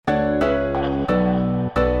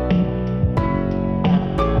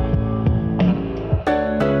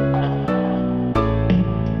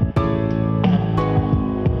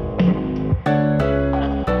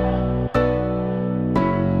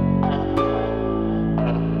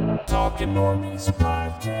fucking Normies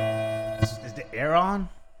podcast. Is the air on?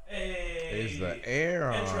 Hey. Is the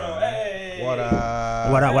air on? Intro, hey. What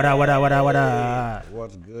up? What up, what up, what up, what up, what up?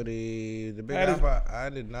 What's goody? The big alpha, I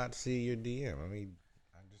did not see your DM. I mean,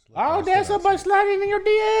 I just looked Oh, and there's still somebody not see sliding in your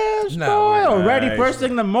DMs, No, boy. we're Already nice. first thing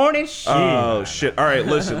in the morning. Shit. Oh shit! All right,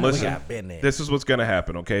 listen. got business. This is what's gonna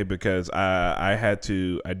happen, okay? Because I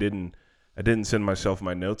didn't send myself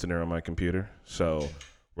my notes in there on my computer, so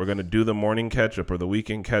we're gonna do the morning catch up or the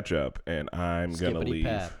weekend catch up, and I'm gonna leave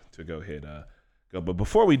Skippity-pap. to go hit go. But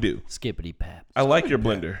before we do, Skippity pap. I like your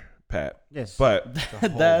blender, Pat. Yes. But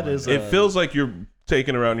That is. it feels like you're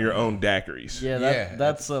taking around your own daiquiris. Yeah, Yeah,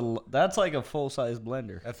 that's like a full size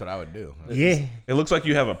blender. That's what I would do. Yeah. It looks like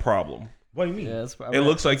you have a problem. What do you mean? Yeah, it's, It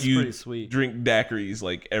looks like it's you pretty sweet. drink daiquiris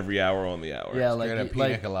like every hour on the hour. Yeah, Straight up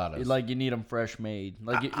like pina coladas. like you need them fresh made.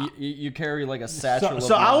 Like you carry like a satchel.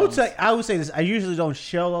 So of I would limes. say this. I usually don't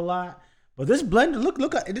shell a lot, but this blender,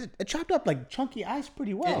 look, it chopped up like chunky ice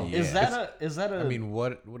pretty well. Is that a? I mean,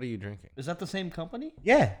 what are you drinking? is that the same company?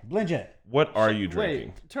 Yeah, Blendjet. What are you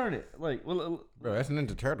drinking? Wait, turn it. Like, well, Bro, that's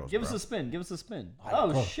Ninja Turtles, give bro. us a spin. Give us a spin. Oh,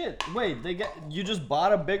 Oh cool. shit! Wait, you just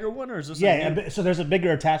bought a bigger one, or is this? Yeah, so there's a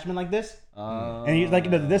bigger attachment like this, and you, like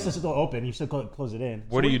this is still open. You still close it in.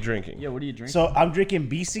 What are you drinking? Yeah, what are you drinking? So I'm drinking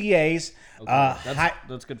BCA's,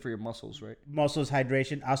 that's good for your muscles, right? muscles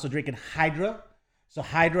hydration. Also drinking Hydra. So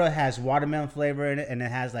Hydra has watermelon flavor in it, and it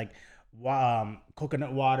has like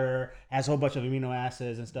coconut water, has a whole bunch of amino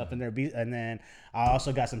acids and stuff in there. And then I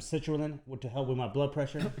also got some citrulline to help with my blood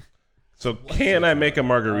pressure. So can I make a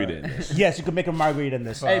margarita in this? Yes, you can make a margarita in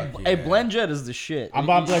this. Hey, Blendjet is the shit. I'm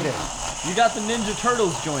on Blendjet. You got the Ninja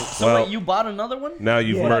Turtles joint. So Well, wait, you bought another one? Now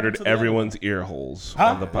you've Yeah. What happened murdered to the other everyone's ear holes Huh?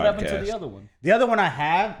 on the What happened to the podcast. other one? The other one I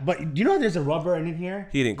have, but you know there's a rubber in here.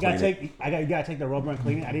 He didn't you gotta clean take, you gotta take the rubber and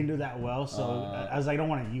clean it. I didn't do that well, so I was like, I don't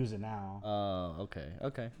want to use it now. Oh, okay,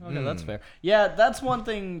 that's fair. Yeah, that's one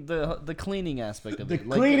thing. The cleaning aspect of The it.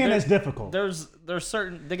 Like, cleaning there- is difficult. There's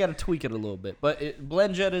certain they got to tweak it a little bit, but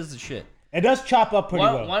Blendjet is the shit. It does chop up pretty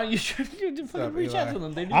Why, well. why don't you fucking reach out to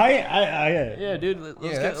them? They do. Yeah, dude. Let's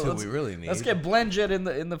Yeah, that's what we really need. Let's get Blendjet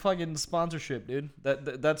in the fucking sponsorship, dude.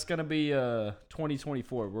 That's gonna be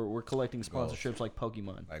 2024. We're collecting sponsorships like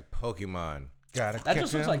Pokemon. Like Pokemon. Gotta That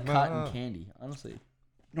just looks like cotton candy. candy, honestly.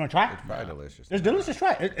 You want to try it? It's probably delicious. It's delicious.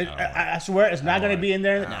 Try it. I swear it's not going to be in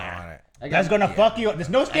there. I want it. That's going to fuck you up. There's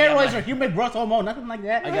no steroids or human growth hormone, nothing like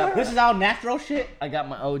that. This is all natural shit. I got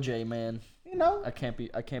my OJ, man. You know, I can't be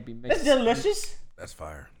it's mixed. delicious. That's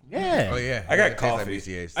fire. Yeah. Oh, yeah. I got It tastes like coffee.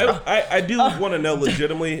 BCA's. I do want to know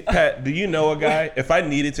legitimately, Pat, do you know a guy, if I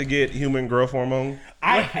needed to get human growth hormone?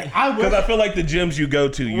 I Because I will. feel like the gyms you go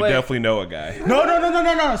to, you Wait. definitely know a guy.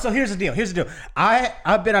 No. So here's the deal.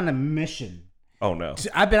 I've been on a mission. Oh, no.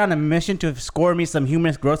 I've been on a mission to score me some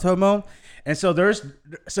human growth hormone, and so here's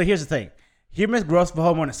the thing: human growth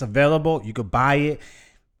hormone is available. You could buy it.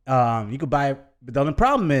 But the only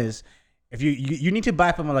problem is if you need to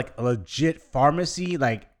buy from like a legit pharmacy,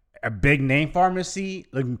 like a big name pharmacy,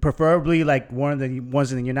 like preferably like one of the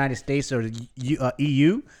ones in the United States or the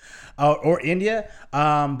EU. Or India,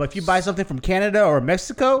 but if you buy something from Canada or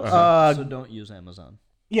Mexico, So don't use Amazon.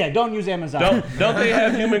 yeah, don't use Amazon. Don't they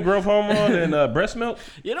have human growth hormone in breast milk?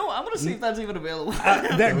 You know, I'm gonna see if that's even available.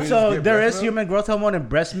 There we just get there breast is milk? human growth hormone in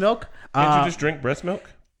breast milk. Can't you just drink breast milk?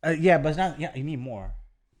 Yeah, but it's not. Yeah, you need more.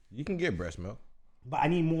 You can get breast milk. But I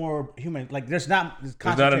need more human. Like there's not. There's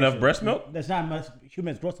not enough breast milk? There's not much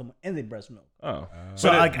human growth hormone in the breast milk. Oh. So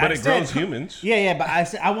but like, but I it said- grows humans. Yeah, but I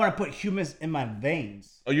said I want to put humans in my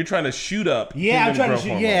veins. Oh, you're trying to shoot up Yeah, I'm human trying to growth shoot.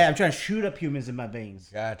 hormone. Yeah, I'm trying to shoot up humans in my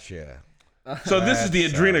veins. Gotcha. So this is the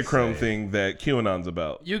That sounds adrenochrome safe. thing that QAnon's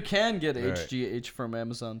about. You can get HGH from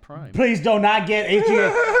Amazon Prime. Please do not get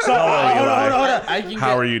HGH. So hold on. I can How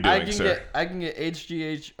get, are you doing, I can sir? Get, I can get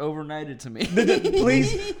HGH overnighted to me.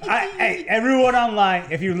 Please, hey, everyone online,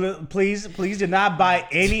 if you please do not buy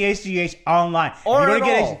any HGH online. Or if you're at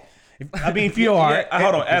gonna all. I mean, if you are, Yeah,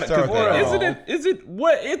 hold on, Adam, start with that. 'cause is it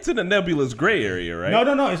what? It's in a nebulous gray area, right?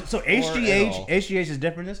 no. So all. HGH is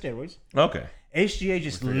different than steroids. Okay. HGH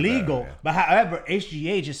is figured that legal, out, yeah. but however,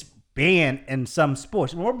 HGH is banned in some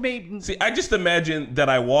sports. Or maybe See, I just imagine that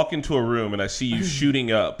I walk into a room and I see you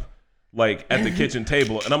shooting up, like at the kitchen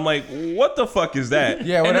table, and I'm like, "What the fuck is that?"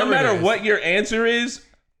 Yeah, and no whatever it matter is. what your answer is,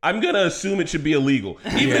 I'm gonna assume it should be illegal.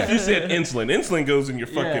 Even if you said insulin goes in your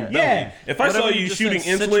fucking belly. Yeah. If I Whatever saw you you just shooting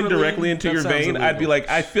said, insulin citrulline, directly into that your sounds vein, I'd be illegal. like,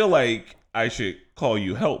 I feel like I should call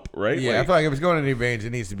you help, right? Yeah, I Like, feel like if it's going into your veins,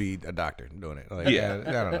 it needs to be a doctor doing it. Like, Yeah.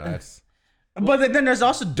 I don't know. That's But then there's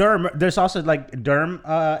also derm. There's also like derm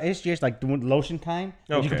HGH, like the lotion kind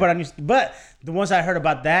that you Okay. can put on your. But the ones I heard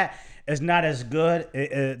about that, it's not as good.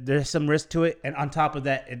 There's some risk to it, and on top of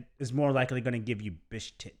that, it is more likely going to give you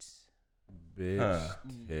bitch tits. Bitch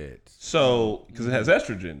tits. So, because it has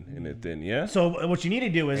estrogen in it, then yeah. So what you need to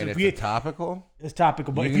do is, And if it's topical. it's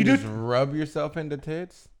topical, but You if can you do, just rub yourself into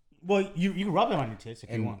tits, well, you can rub it on your tits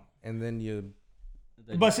if you want. and then you.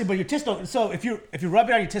 But your tits don't. So if you rub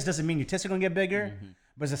it on your tits, doesn't mean your tits are gonna get bigger.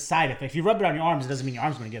 But it's a side effect. If you rub it on your arms, it doesn't mean your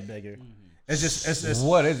arms are gonna get bigger. It's just it's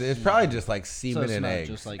What is it? It's probably just like So semen it's and not eggs.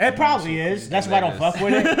 just like it probably is. That's why I don't fuck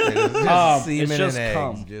with it. It's just semen it's just and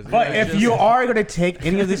cum. eggs. Just- But if you are gonna take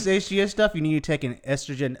any of this HGH stuff, you need to take an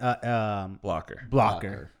estrogen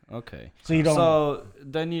blocker. Okay. So you don't. So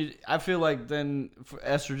then I feel like then for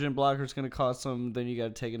estrogen blocker is going to cost some. Then you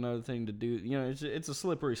got to take another thing to do. You know, it's a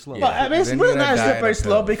slippery slope. But I mean, it's Then really you're gonna not a die in a slippery pill.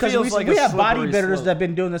 slope because Feels like we a have slippery bodybuilders slope. that have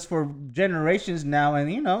been doing this for generations now, and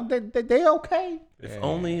they okay. If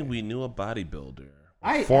only we knew a bodybuilder,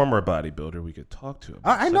 I- former bodybuilder, we could talk to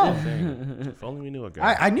about. I such know. a thing. If only we knew a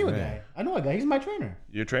guy. I knew a guy. I know a guy. He's my trainer.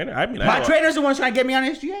 Your trainer? I mean, My trainer's the one trying to get me on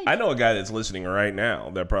HGH. I know a guy that's listening right now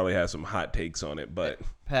that probably has some hot takes on it, but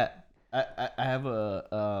Pat, I have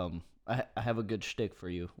I have a good shtick for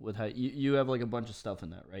you with how you have like a bunch of stuff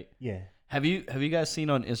in that, right? Yeah. Have you guys seen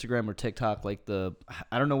on Instagram or TikTok like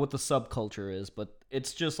I don't know what the subculture is, but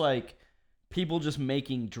it's just like people just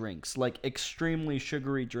making drinks, like extremely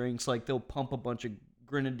sugary drinks. Like they'll pump a bunch of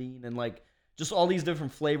grenadine and like just all these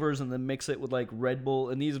different flavors and then mix it with like Red Bull.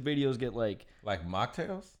 And these videos get like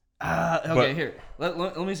mocktails. okay, But- here.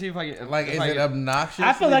 Let me see if I can. Like, if is I it can- obnoxious?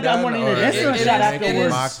 I feel like I'm wanting to instant shot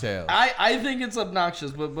afterwards. Mocktails. I think it's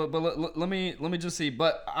obnoxious, but let me just see.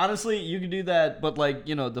 But honestly, you can do that. But like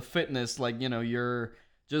the fitness, like you're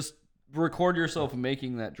just record yourself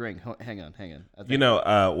making that drink. Hang on. I think.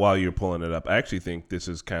 while you're pulling it up, I actually think this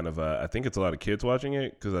is kind of I think it's a lot of kids watching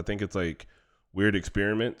it because I think it's like weird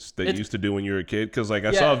experiments that you used to do when you were a kid. Because like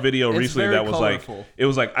I saw a video it's recently very that was colorful. like it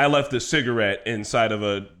was like I left a cigarette inside of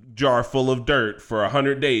a jar full of dirt for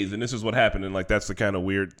 100 days and this is what happened, and like that's the kind of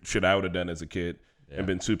weird shit I would have done as a kid and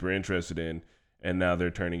been super interested in, and now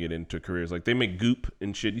they're turning it into careers. Like they make goop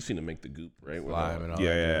and shit. You seen them make the goop, right? With Slime and all yeah,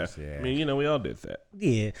 that yeah. juice, yeah. I mean, we all did that.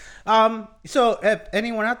 Yeah. So if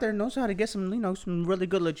anyone out there knows how to get some, some really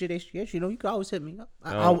good legit HGH, you can always hit me up.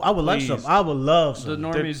 I would love some. please. I would love The some.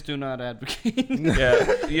 normies do not advocate.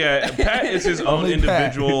 Yeah. Pat is his own Only Pat.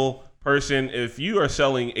 individual person. If you are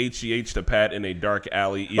selling HGH to Pat in a dark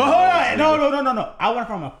alley, even But though it's hold legal- on, no. I want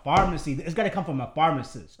it from a pharmacy. It's got to come from a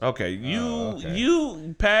pharmacist. Okay, okay.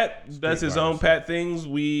 you Pat does his own pharmacy. Pat things.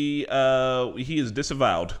 He is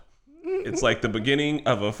disavowed. It's like the beginning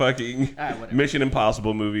of a fucking whatever. Mission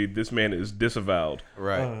Impossible movie. This man is disavowed.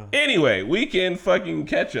 Right. Anyway, we can fucking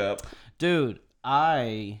catch up. Dude,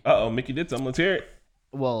 Mickey did something. Let's hear it.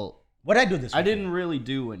 What'd I do this I week? didn't really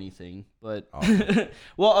do anything, but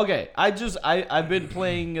well, okay. I've been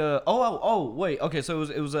playing. Wait. Okay, so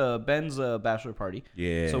it was Ben's bachelor party.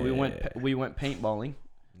 Yeah. So we went paintballing.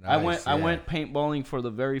 Nice, I yeah. went paintballing for the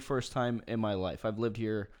very first time in my life. I've lived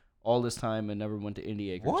here all this time and never went to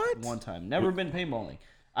Indie Acres. What? One time. Never been paintballing.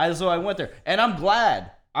 So I went there, and I'm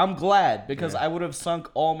glad because I would have sunk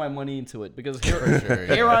all my money into it because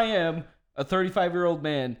here I am, a 35-year-old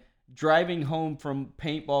man driving home from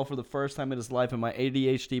paintball for the first time in his life, and my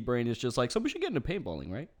ADHD brain is just like, so we should get into paintballing,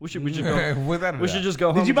 right? We should go. Without a We doubt. should just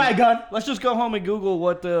go home. Did you buy a gun? Let's just go home and Google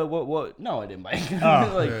what. No, I didn't buy a gun.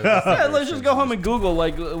 Oh. Like, yeah, let's just go home and Google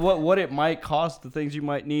like what it might cost, the things you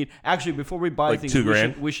might need. Actually, before we buy Like things,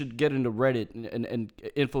 $2,000? we should get into Reddit and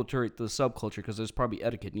infiltrate the subculture because there's probably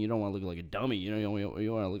etiquette, and you don't want to look like a dummy. You want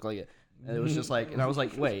to look like it. And it was just like, and I was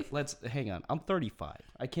like, wait, let's hang on. I'm 35.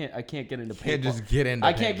 I can't get into paintball. Can't just get into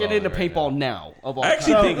I can't get paintballing into right paintball now. Of all I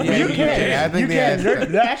actually time. think So, maybe you you can. I think You the can. answer-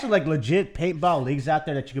 There are actually like legit paintball leagues out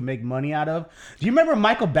there that you can make money out of. Do you remember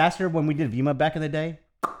Michael Bastard when we did Vima back in the day?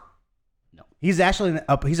 No. He's actually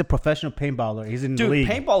he's a professional paintballer. He's in the Dude, league.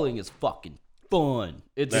 paintballing is fucking fun.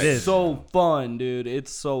 It is so fun, dude.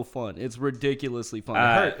 It's so fun. It's ridiculously fun.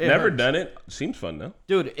 It Never hurts. done it. Seems fun though.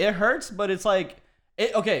 Dude, it hurts, but it's like,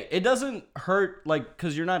 it doesn't hurt like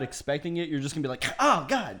because you're not expecting it. You're just gonna be like, oh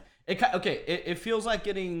god. It feels like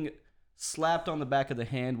getting slapped on the back of the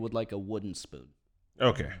hand with like a wooden spoon.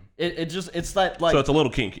 Okay, It's that like so it's a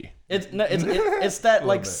little kinky. it's that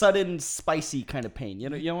like bit. sudden spicy kind of pain. You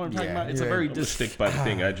know what I'm talking Yeah, about? It's a yeah. very I'm gonna stick by the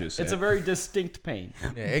thing I just said. it's a very distinct pain.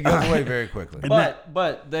 Yeah, it goes away very quickly.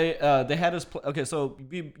 But they had us play. Okay, so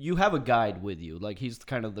you have a guide with you, like he's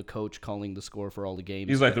kind of the coach calling the score for all the games.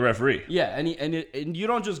 He's like the referee. Yeah, and you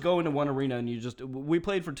don't just go into one arena and we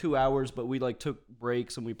played for 2 hours, but we like took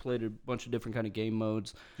breaks and we played a bunch of different kind of game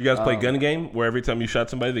modes. You guys play gun game where every time you shot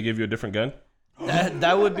somebody they give you a different gun.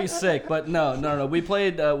 That would be sick, but no. We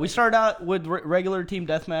played. We started out with regular team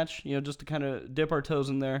deathmatch, just to kind of dip our toes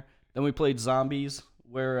in there. Then we played zombies,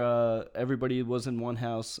 where everybody was in one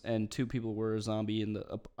house and 2 people were a zombie in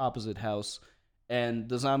the opposite house, and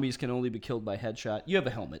the zombies can only be killed by headshot. You have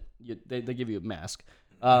a helmet. They give you a mask,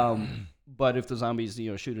 but if the zombies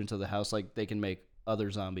shoot into the house, like they can make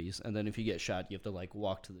other zombies, and then if you get shot, you have to like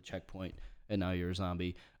walk to the checkpoint, and now you're a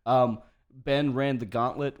zombie. Ben ran the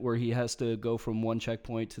gauntlet where he has to go from one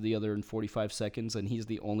checkpoint to the other in 45 seconds, and he's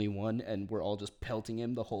the only one, and we're all just pelting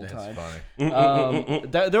him the whole time. That's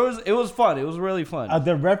funny. It was fun. It was really fun. Are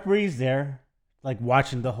the referees there, like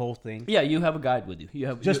watching the whole thing? Yeah, you have a guide with you. You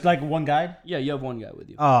have like one guide. Yeah, you have one guy with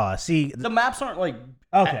you. Oh, see, the maps aren't like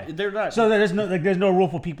okay. They're not. So there's no room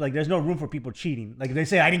for people. Like there's no room for people cheating. Like they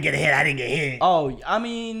say, I didn't get hit. Oh, I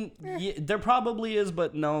mean, yeah, there probably is,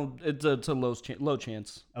 but no, it's a low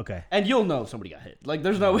chance. Okay. And you'll know if somebody got hit. Like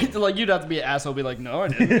there's no way to, like, you'd have to be an asshole, be like, no, I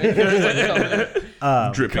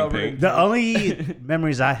didn't. Dripping paint. The only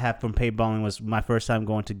memories I have from paintballing was my first time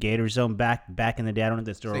going to Gator Zone back in the day. I don't know if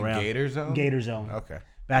they're still around. Gator Zone. Gator Zone. Okay.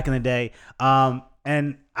 Back in the day.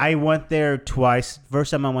 And I went there twice.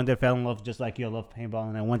 First time I went there, fell in love just like you. I love paintball,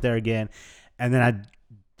 and I went there again. And then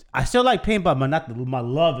I still like paintball, but my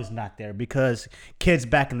love is not there because kids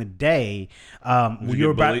back in the day, you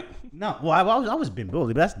were bullied? No, well, I was being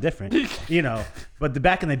bullied, but that's different, But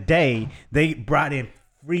back in the day, they brought in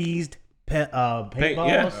freezed paintballs.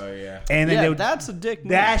 Yeah. Oh yeah. And then that's a dick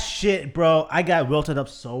move. That shit, bro. I got wilted up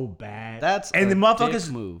so bad. And the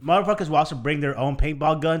dick move. motherfuckers will also bring their own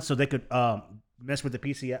paintball guns so they could mess with the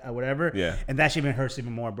PC or whatever. Yeah. And that shit even hurts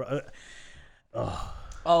even more, bro.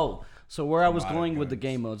 Oh, so where I was going with the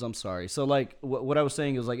game modes, I'm sorry. So like what I was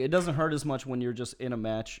saying is like it doesn't hurt as much when you're just in a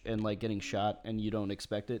match and like getting shot and you don't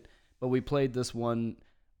expect it. But we played this one,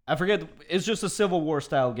 I forget, it's just a Civil War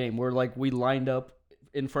style game where like we lined up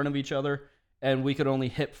in front of each other and we could only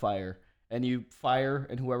hip fire. And you fire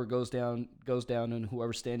and whoever goes down, and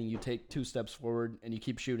whoever's standing, you take 2 steps forward and you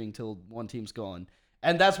keep shooting till one team's gone.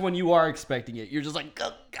 And that's when you are expecting it. You're just like,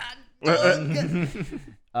 oh, God.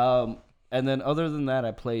 And then other than that,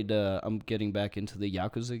 I played, I'm getting back into the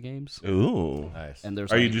Yakuza games. Ooh. Nice. And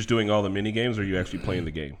Are you just doing all the mini games, or are you actually playing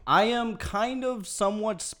the game? I am kind of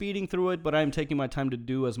somewhat speeding through it, but I'm taking my time to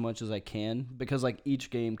do as much as I can because like each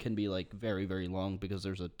game can be like very, very long because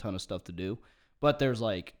there's a ton of stuff to do. But there's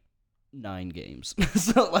like 9 games.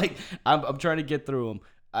 So like I'm trying to get through them.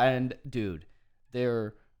 And dude,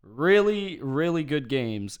 they're really, really good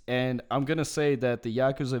games. And I'm going to say that the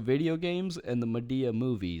Yakuza video games and the Madea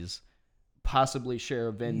movies possibly share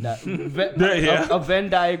a Venn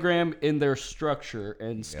diagram in their structure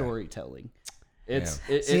and storytelling.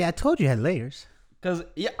 See, I told you had layers. Because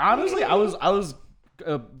honestly, I was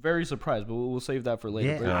very surprised, but we'll save that for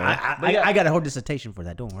later. Yeah, I got a whole dissertation for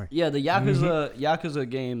that. Don't worry. Yeah, the Yakuza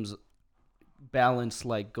games balance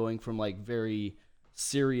like going from like very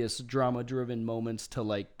serious drama-driven moments to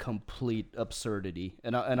like complete absurdity,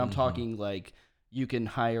 and I'm talking like you can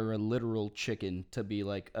hire a literal chicken to be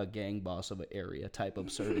like a gang boss of an area type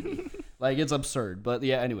absurdity. Like it's absurd, but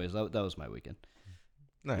yeah. Anyways, that was my weekend.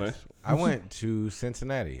 Nice. I went to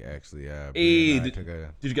Cincinnati actually. Hey, did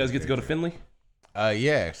you guys get to go to Findlay?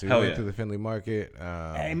 Yeah, actually, Hell we went yeah. to the Findlay Market.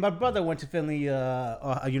 Hey, my brother went to Findlay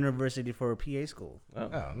a university for a PA school.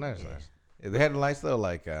 Oh, nice. Yeah, they had a nice little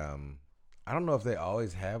like I don't know if they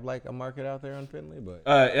always have like a market out there on Findlay, but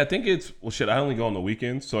I think it's I only go on the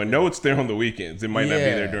weekends, so I know it's there on the weekends. It might not be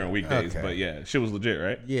there during weekdays, okay. but yeah, shit was legit,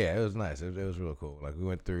 right? yeah, it was nice. It was real cool. Like we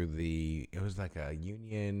went through it was like a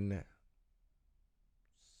Union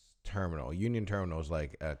Terminal. Union Terminal is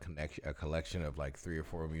like a collection of like 3 or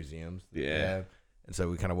 4 museums. Yeah. And so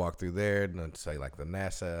we kind of walked through there and say like the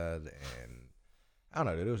NASA, and I don't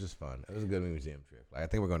know, dude, it was just fun. It was a good museum trip. Like I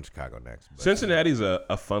think we're going to Chicago next. But, Cincinnati's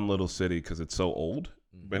a fun little city because it's so old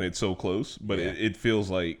and it's so close, but it feels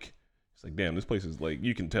like it's like, damn, this place is like,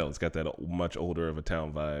 you can tell it's got that much older of a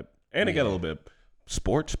town vibe, and it got a little bit of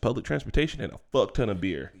sports, public transportation, and a fuck ton of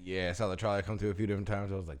beer. Yeah, I saw the trolley come through a few different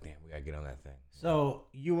times. I was like, damn, we gotta get on that thing. So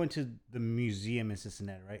you went to the museum in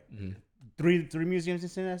Cincinnati, right? Mm-hmm. Three museums in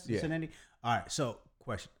Cincinnati. Yeah. All right. So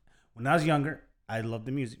question: when I was younger, I loved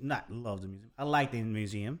the museum. Not loved the museum. I liked the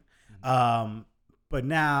museum. But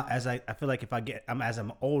now, as I feel like if as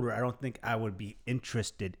I'm older, I don't think I would be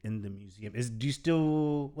interested in the museum. Do you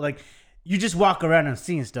still like? You just walk around and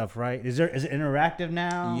seeing stuff, right? Is it interactive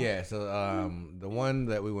now? Yeah. So the one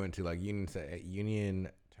that we went to, like Union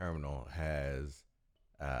Terminal, has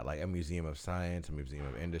like a museum of science, a museum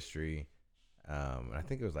of industry, and I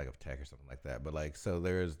think it was like of tech or something like that. But like, so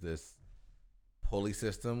there's this pulley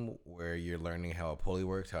system where you're learning how a pulley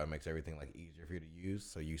works, how it makes everything like easier for you to use.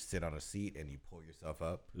 So you sit on a seat and you pull yourself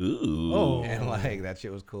up. Ooh. Oh. And like that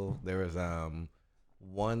shit was cool. There was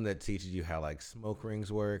one that teaches you how like smoke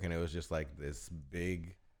rings work, and it was just like this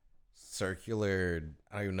big circular,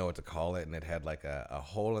 I don't even know what to call it, and it had like a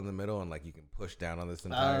hole in the middle, and like you can push down on this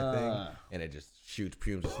entire thing, and it just shoots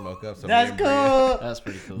plumes of smoke up. So That's cool. That's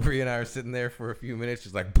pretty cool. Bree and I are sitting there for a few minutes,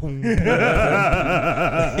 just like boom. We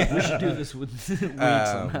should do this with weed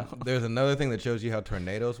somehow. There's another thing that shows you how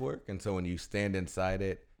tornadoes work, and so when you stand inside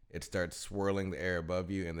it, it starts swirling the air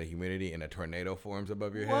above you and the humidity, and a tornado forms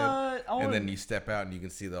above your head. And then you step out and you can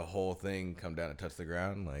see the whole thing come down and touch the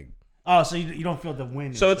ground. Like, Oh, so you don't feel the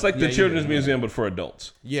wind. So it's like the Yeah, Children's Museum, but for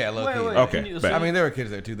adults. yeah, low key. Wait, Okay, can you- bet. I mean, there were kids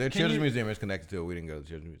there too. The Children's you- Museum is connected to it. We didn't go to the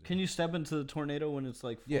Children's Museum. Can you step into the tornado when it's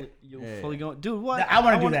like fully, Yeah. fully going? Dude, what? I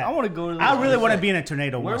want to do that. I want to go to. I really want to to be in a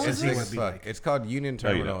tornado Where once and was see It's what sick it'd as be fuck. like. It's called Union No,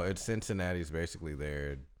 you Terminal. don't. It's Cincinnati's basically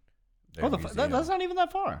their That's not even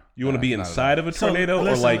that far. You want to be it's not inside of a So, tornado, or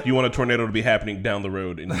listen- like you want a tornado to be happening down the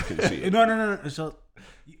road and you can see it? No. So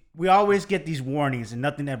we always get these warnings, and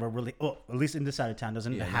nothing ever really. Oh, at least in this side of town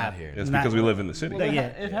doesn't not happen. here. It's because we live in the city. Well, Yeah,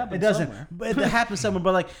 it happens It doesn't. somewhere. But it happens somewhere.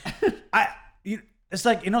 But like, it's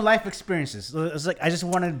like life experiences. It's like I just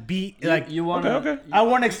want to be like. You want Okay. I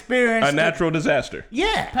want to experience A natural disaster.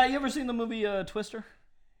 Yeah. Pat, you ever seen the movie Twister?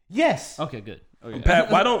 Yes. Okay, good. Okay.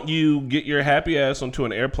 Pat, why don't you get your happy ass onto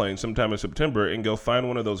an airplane sometime in September and go find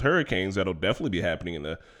one of those hurricanes that'll definitely be happening in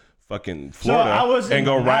the fucking Florida and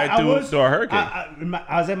go ride through a hurricane.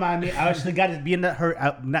 I was in Miami. I actually got to be in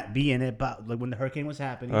the not be in it, but like when the hurricane was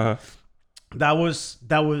happening, that was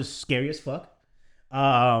scary as fuck.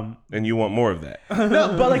 And you want more of that.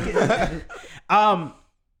 No, but like,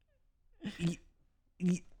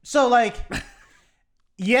 so like,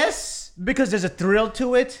 yes, because there's a thrill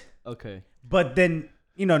to it, Okay. but then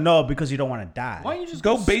no, because you don't want to die. Why don't you just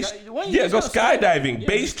Go base, why don't you yeah, just go skydiving, Yeah,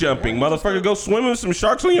 base jumping, yeah, just motherfucker. Go swimming with some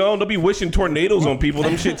sharks on your own. Don't be wishing tornadoes on people.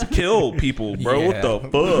 Them shits kill people, bro. What the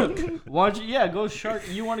fuck? Why don't you? Yeah, go shark.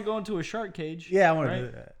 You want to go into a shark cage? Yeah, I want to right?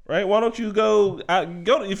 do that. Right? Why don't you go?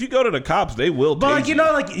 If you go to the cops, they will. But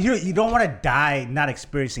tase like you don't want to die not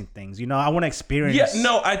experiencing things. I want to experience. Yeah,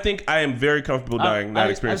 no, I think I am very comfortable dying,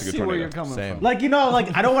 not experiencing I see a tornado. where you're coming Same. from. Like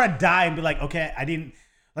like I don't want to die and be like, okay, I didn't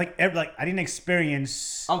I didn't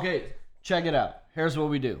experience. Okay, check it out. Here's what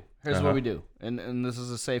we do. And this is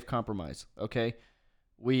a safe compromise. Okay,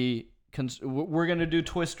 we're gonna do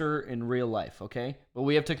Twister in real life. Okay, but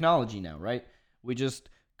we have technology now, right? We just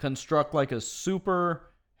construct like a super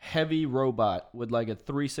heavy robot with like a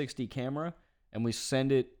 360 camera, and we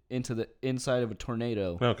send it into the inside of a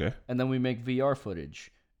tornado. Okay. And then we make VR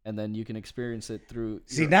footage, and then you can experience it through.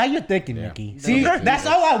 See, now you're thinking, Nikki. See, that's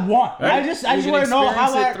all I want. I just want to know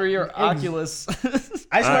how it through your Oculus,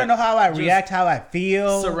 I just want to know how I react, how I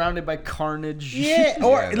feel. surrounded by carnage. Yeah,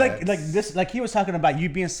 or Yeah, like this, like he was talking about you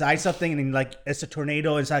be inside something and then like it's a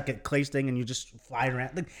tornado inside like a clay thing and you just fly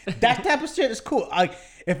around. Like that type of shit is cool. Like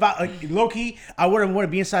if I low key, I wouldn't want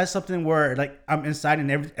to be inside something where like I'm inside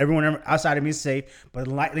and everyone outside of me is safe, but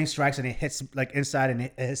lightning strikes and it hits like inside and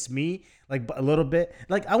it hits me like a little bit.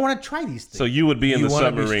 Like I want to try these things. So you would be in You the want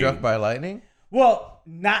to be submarine. struck by lightning? Well,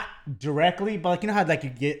 not directly, but like how like you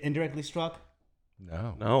get indirectly struck.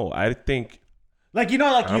 No. No, I think Like like you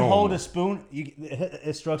don't hold know. a spoon,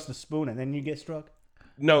 it strikes the spoon, and then you get struck.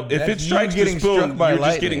 no. If That's it strikes you the getting spoon, struck by you're just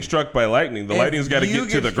lightning. getting struck by lightning. The lightning's got to You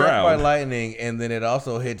get to the struck by ground. lightning, and then it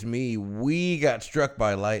also hits me. We got struck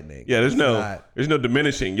by lightning. Yeah, there's It's not- no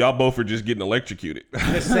diminishing. Y'all both are just getting electrocuted.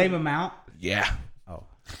 The same amount. Yeah.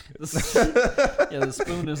 Yeah, the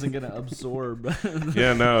spoon isn't gonna absorb.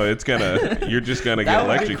 Yeah, no, you're just gonna get That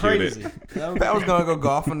would be electrocuted. crazy. That would Pat was gonna go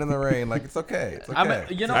golfing in the rain. Like it's okay. It's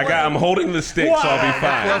okay. I'm holding the stick, so I'll be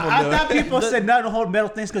fine. I thought people said not to hold metal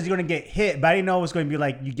things because you're gonna get hit, but I didn't know it was gonna be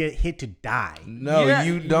like you get hit to die. No, Yeah,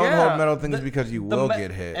 you don't yeah. hold metal things because you will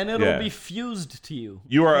get hit. and it'll Yeah. be fused to you.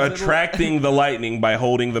 You are Because it'll- attracting the lightning by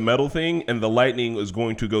holding the metal thing, and the lightning is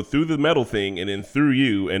going to go through the metal thing and then through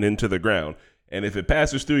you and into the ground. And if it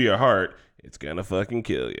passes through your heart, it's gonna fucking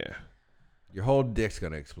kill you. Your whole dick's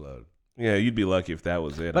gonna explode. Yeah, you'd be lucky if that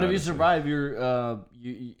was it. But if you honestly. survive, you're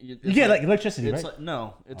You get like electricity, it's right? like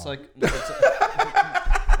no, it's like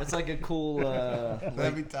it's like a cool.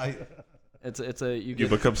 Let me tell you. It's a you you get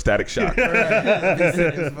become static shock. It's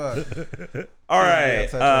sick as fuck. All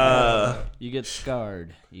right. you get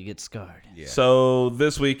scarred. You get scarred. Yeah. So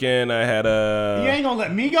this weekend I had You a. ain't gonna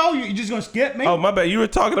let me go. You just gonna skip me? Oh my bad. You were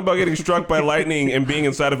talking about getting struck by lightning and being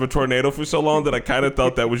inside of a tornado for so long that I kind of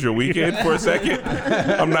thought that was your weekend for a second.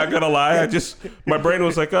 I'm not gonna lie. My brain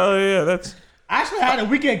was like, oh yeah, that's. I actually had a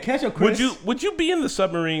weekend catch-up, Chris. Would you be in the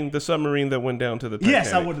submarine that went down to the Titanic?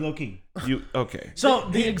 Yes, I would, low-key. You okay? So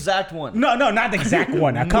The exact one. No, not the exact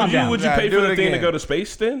one. Now, calm down. Would you Yeah, pay do for it the thing to again. go to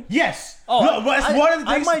space then? Yes. Oh, no, but it's one of the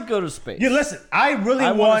I things. might go to space. Yeah, listen. I really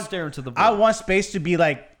I wanna want. stare into the void. I want space to be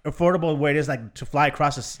like affordable where it is, like to fly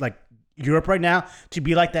across this, like Europe right now, to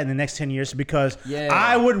be like that in the next 10 years, because Yeah.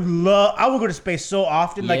 I would go to space so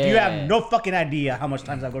often. Like you Yeah. have no fucking idea how much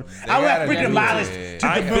times I go. I would have gotta freaking do mileage it. to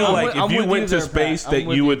I the feel moon. like I'm if you with went you to there, space, Pat. I'm that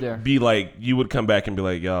with you you would there. be like, you would come back and be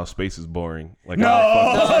like, y'all, space is boring. Like, No.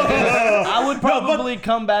 I would probably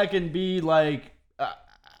come back and be like,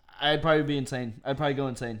 I'd probably be insane. I'd probably go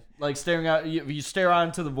insane. Like staring out, you stare out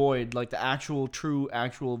into the void, like the actual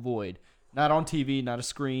void. Not on TV, not a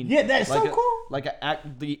screen. Yeah, that's like so cool. Like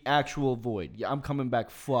the actual void. Yeah, I'm coming back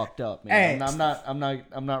fucked up, man. Hey.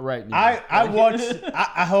 I'm not right anymore.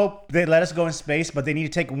 I hope they let us go in space, but they need to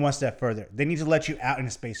take it one step further. They need to let you out in a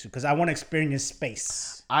spacesuit because I want to experience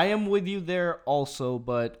space. I am with you there also,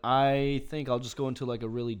 but I think I'll just go into like a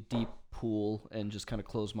really deep pool and just kind of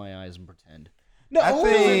close my eyes and pretend. No, I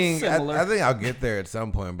think similar. I think I'll get there at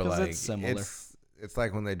some point, but 'Cause like it's similar. it's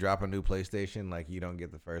like when they drop a new PlayStation, like you don't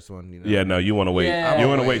get the first one. You know? Yeah, no, you want to wait. Yeah. You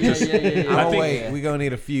want to wait. Yeah, Just, yeah, yeah, yeah. I Oh think. wait, we gonna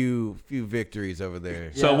need a few victories over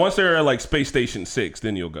there. So Yeah. once they're at like Space Station 6,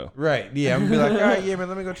 then you'll go. Right? Yeah, I'm gonna be like, all right, yeah, man,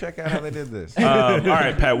 let me go check out how they did this. All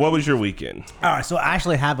right, Pat, what was your weekend? All right, so I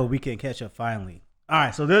actually have a weekend catch up finally. All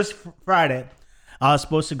right, so this Friday, I was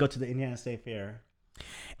supposed to go to the Indiana State Fair.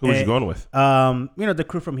 Who was you And, going with? The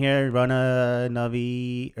crew from here, Rana,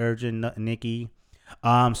 Navi, Urgent, Nikki.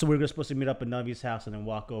 So we were supposed to meet up at Navi's house and then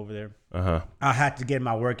walk over there. I had to get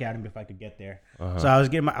my workout in before I could get there. So I was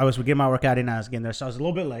getting my workout in. I was getting there, so I was a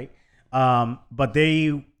little bit late. But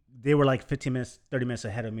they were like 15 minutes, 30 minutes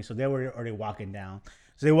ahead of me, so they were already walking down.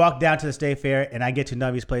 So they walked down to the State Fair, and I get to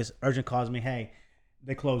Navi's place. Urgent calls me, hey,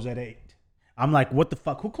 they close at 8. I'm like, what the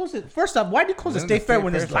fuck? Who closed it? First off, why did you close the State Fair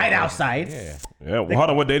when there's light outside? Yeah. Yeah, well,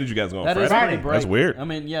 hold on. What day did you guys go on? That is Friday? pretty bright. That's weird. I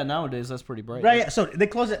mean, yeah, nowadays that's pretty bright. Right. Yeah, so they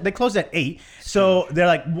close at 8. So they're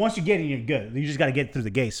like, once you get in, you're good. You just got to get through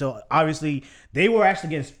the gate. So obviously they were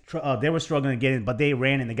actually they were struggling to get in, but they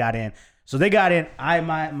ran and they got in. So they got in.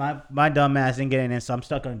 My dumb ass didn't get in, so I'm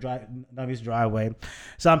stuck on Navi's driveway.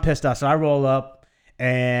 So I'm pissed off. So I roll up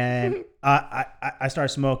and I start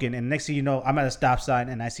smoking. And next thing you know, I'm at a stop sign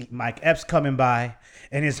and I see Mike Epps coming by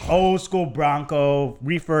and his old school Bronco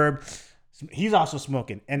refurb. He's also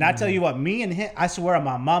smoking. And I tell you what, me and him, I swear on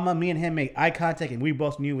my mama, me and him made eye contact and we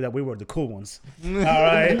both knew that we were the cool ones. All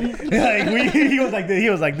right? He was like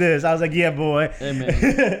this. I was like, yeah, boy.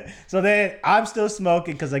 Amen. So then I'm still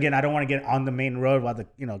smoking because, again, I don't want to get on the main road while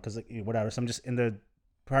because whatever. So I'm just in the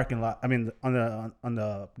parking lot. I mean, on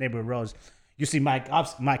the neighborhood roads. You see Mike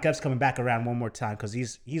Epps coming back around one more time because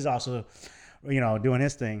he's also, doing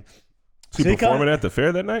his thing. Was he performing at the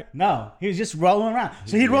fair that night? No, he was just rolling around.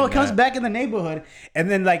 So he comes back in the neighborhood,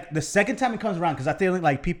 and then like the second time he comes around, because I think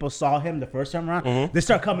like people saw him the first time around, they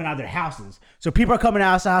start coming out of their houses. So people are coming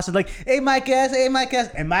out of the houses like, "Hey, Mike S, hey, Mike S,"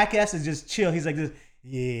 and Mike S is just chill. He's like this.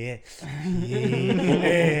 Yeah.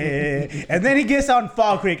 And then he gets out in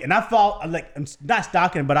Fall Creek, and I'm not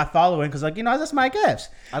stalking him, but I follow him because that's Mike Epps.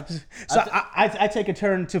 I take a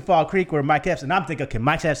turn to Fall Creek where Mike Epps, and I'm thinking, okay,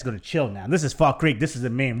 Mike Epps is gonna chill now. This is Fall Creek. This is the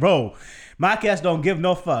main road. Mike Epps don't give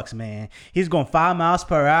no fucks, man. He's going 5 miles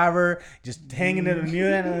per hour, just hanging in the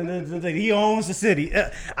mule. He owns the city.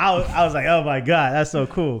 I was like, oh my god, that's so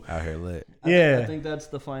cool. Out here lit. Yeah. I think that's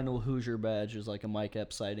the final Hoosier badge is like a Mike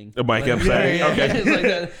Epps sighting. A Mike Epps sighting? Yeah, Okay.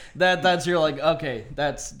 It's like that's you're like, okay,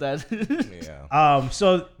 that's. Yeah.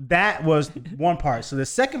 So that was one part. So the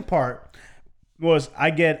second part was I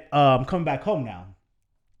get coming back home now.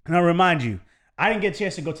 And I'll remind you, I didn't get a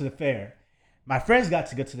chance to go to the fair. My friends got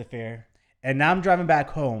to go to the fair. And now I'm driving back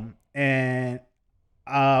home. And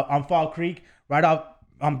on Fall Creek, right off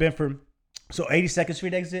on Benford. So 82nd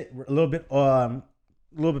Street exit, a little bit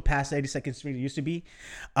past 82nd Street it used to be.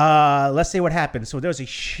 Let's say what happened. So there was a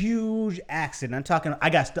huge accident. I'm talking,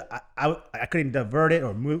 I couldn't divert it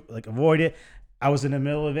or move, like avoid it. I was in the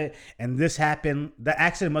middle of it, and this happened. The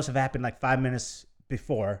accident must have happened like 5 minutes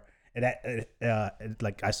before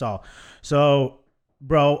like I saw. So,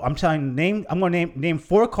 bro, I'm telling you, I'm gonna name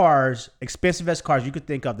 4 cars, expensive as cars you could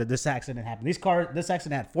think of that this accident happened. This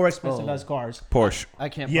accident had 4 expensive as cars. Porsche. I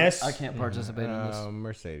can't. Yes. I can't participate in this.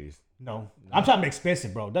 Mercedes. No, I'm talking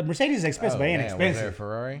expensive, bro. The Mercedes is expensive, but it ain't Was there a expensive.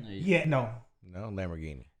 Ferrari? Yeah, no.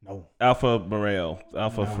 Lamborghini. No. Alfa Pharrell.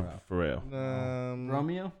 Alfa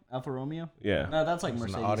Romeo. Yeah. No, that's like An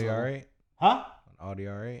Mercedes. Audi level. R8. Huh? An Audi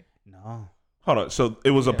R8. No. Hold on. So it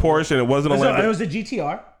was a Porsche and it wasn't a It Lamborghini. was a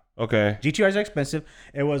GTR. Okay. GTRs are expensive.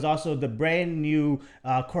 It was also the brand new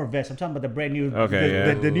Corvettes. I'm talking about the brand new,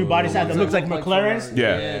 Okay, the new body style that looks like McLaren's.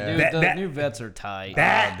 Yeah. Dude, the That- new vets are tight.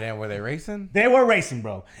 That Damn, were they racing? they were racing,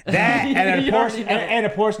 bro. That and a You Porsche already know. and a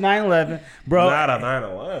Porsche 911, bro. Not a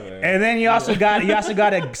 911. And then you also got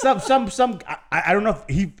a some I don't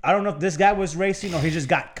know if this guy was racing or he just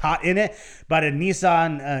got caught in it, but a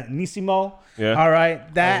Nissan Nissimo. Yeah. All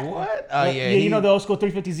right. That What? Oh, yeah, you know the old school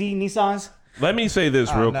 350Z Nissans. Let me say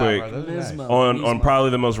this real quick. Nismo. On Nismo. probably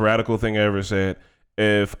the most radical thing I ever said.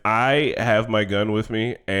 If I have my gun with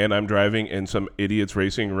me and I'm driving and some idiots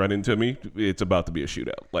racing run into me, it's about to be a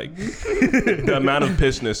shootout. Like the amount of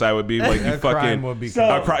pissness I would be like, you That crime fucking. would be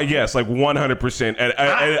Yes, like 100%. And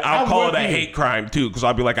I'll I'm call it with a you. hate crime too, because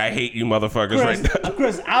I'll be like, I hate you motherfuckers right now.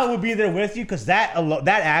 Chris, I will be there with you because that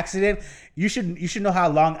accident. You should know how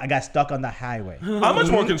long I got stuck on the highway. I'm much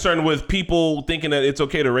more concerned with people thinking that it's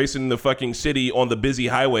okay to race in the fucking city on the busy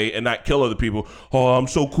highway and not kill other people. Oh, I'm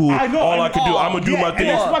so cool. I know, All I can do, I'm gonna do yeah, my and thing.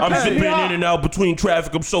 that's what I'm pisses zipping me off. in and out between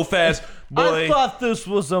traffic. I'm so fast, boy. I thought this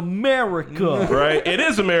was America. Right? It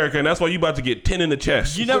is America, and that's why you about to get 10 in the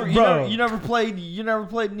chest. You never played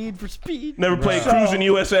Need for Speed. Never played Cruising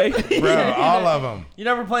USA? Bro, all of them. You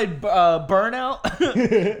never played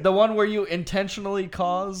Burnout, the one where you intentionally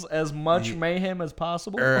cause as much mayhem as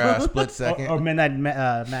possible. Or Split Second. Or Midnight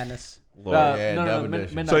Madness. Yeah, Double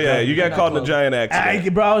Edition. Midnight So yeah, Club, you got Midnight caught in a Club. giant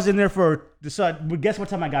accident. Bro, I was in there guess what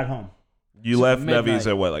time I got home? You left midnight. Nevies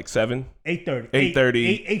at what, like 7? 8:30.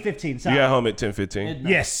 8:30. 8:15. You got home at 10:15. Midnight.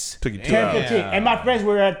 Yes. Took you 2 10:15. hours. And my friends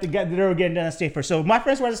were they were getting done at State Fair. So my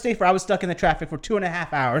friends were at the State Fair. I was stuck in the traffic for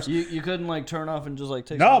 2.5 hours. You couldn't like turn off and just like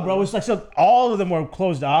take. No, some- bro, it's like so all of them were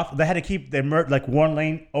closed off. They had to keep the one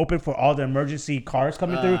lane open for all the emergency cars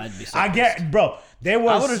coming through. I'd be so I get, bro. There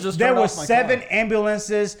would've was just there turned was off my 7 car.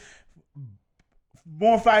 ambulances,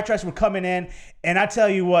 more fire trucks were coming in, and I tell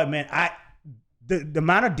you what, man, the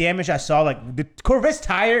amount of damage I saw, like the Corvette's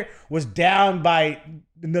tire was down by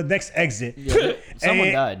the next exit. Yeah, someone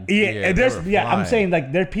And- died. Yeah, Yeah, and they there's were I'm flying. saying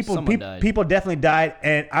like there people Someone died. people definitely died,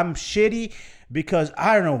 and I'm shitty because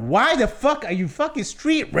I don't know why the fuck are you fucking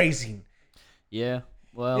street racing? Yeah.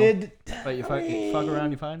 Well, but you fuck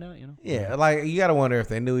around, you find out. You know. Yeah, like you gotta wonder if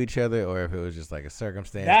they knew each other or if it was just like a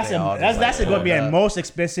circumstance. That's They all that's just, like, going to be pulled the up. most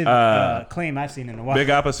expensive claim I've seen in a while. Big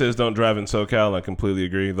Appa says don't drive in SoCal. I completely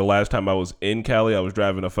agree. The last time I was in Cali, I was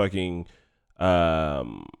driving a fucking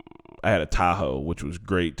I had a Tahoe, which was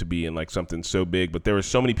great to be in like something so big, but there were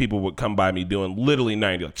so many people would come by me doing literally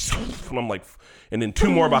 90, like, and I'm like, and then 2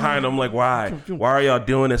 more behind. I'm like, why are y'all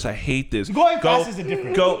doing this? I hate this. Going fast is a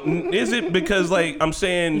difference. Is it because like I'm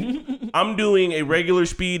saying I'm doing a regular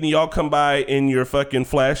speed and y'all come by in your fucking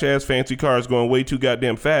flash ass fancy cars going way too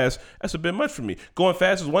goddamn fast? That's a bit much for me. Going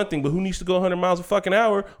fast is one thing, but who needs to go 100 miles a fucking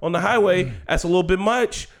hour on the highway? That's a little bit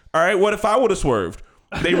much. All right, what if I would have swerved?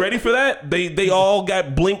 They ready for that? They all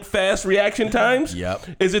got blink fast reaction times? Yep.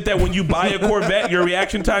 Is it that when you buy a Corvette, your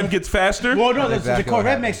reaction time gets faster? Well, no, exactly the what Corvette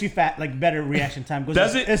happened. makes you better reaction time.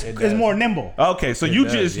 Does it? It's more nimble. Okay, so you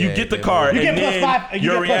does, just yeah, you get it the does. car You and get plus then five,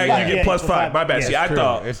 you your get plus react five, you get yeah, plus plus 5. five. My bad.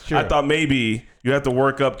 Yeah, See, it's true. I thought maybe you have to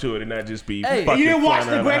work up to it and not just be. Hey, fucking You didn't watch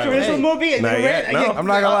flying the around Gran highway. Turismo movie? And Not you yet, ran- no. I'm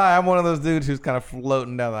not gonna lie, I'm one of those dudes who's kind of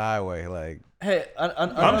floating down the highway. Like, Hey,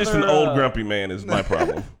 I'm just an old grumpy man. Is my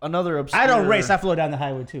problem. Another obscure. I don't race. I flow down the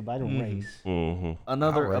highway too, but I don't race.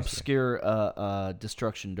 Another I'll race obscure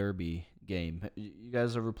destruction derby game. You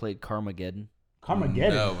guys ever played Carmageddon? Carmageddon.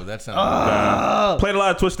 no, but that sounds. Played a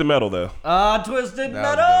lot of Twisted Metal though. Twisted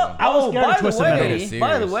That was Metal. a good one. I was scared of by the Twisted way, Metal.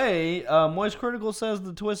 by the way, Moist Critical says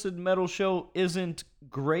the Twisted Metal show isn't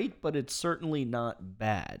great, but it's certainly not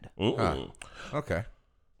bad. Okay.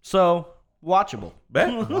 So watchable.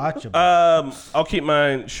 Bet. Watch 'em. I'll keep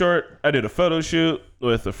mine short. I did a photo shoot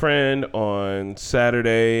with a friend on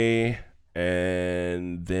Saturday,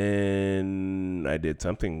 and then I did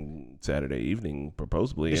something Saturday evening,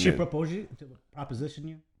 proposably. Did and she it- proposition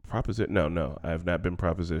you? No, I have not been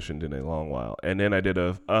propositioned in a long while. And then I did we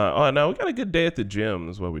got a good day at the gym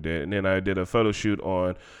is what we did. And then I did a photo shoot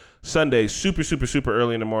on Sunday, super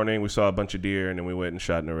early in the morning. We saw a bunch of deer, and then we went and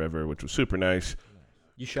shot in the river, which was super nice.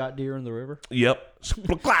 You shot deer in the river? Yep.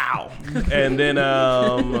 And then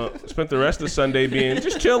spent the rest of Sunday being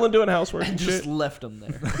just chilling, doing housework and Just shit. left them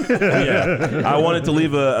there. Yeah. I wanted to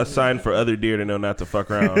leave a sign for other deer to know not to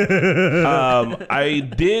fuck around. I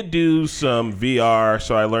did do some VR,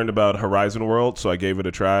 so I learned about Horizon World, so I gave it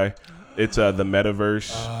a try. It's the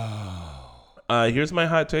Metaverse. Here's my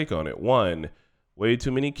hot take on it. 1, way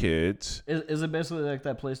too many kids. Is it basically like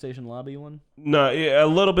that PlayStation lobby one? No, yeah, a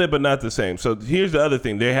little bit, but not the same. So here's the other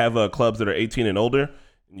thing. They have clubs that are 18 and older,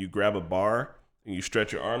 and you grab a bar, and you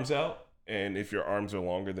stretch your arms out, and if your arms are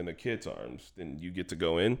longer than a kid's arms, then you get to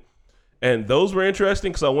go in. And those were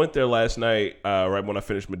interesting because I went there last night, right when I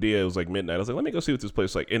finished Madea. It was like midnight. I was like, let me go see what this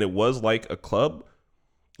place is like. And it was like a club.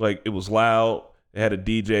 Like, it was loud. It had a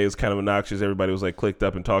DJ. It was kind of obnoxious. Everybody was like clicked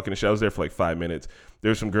up and talking and shit. I was there for like 5 minutes.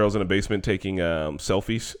 There were some girls in the basement taking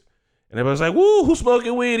selfies. And everybody was like, woo, who's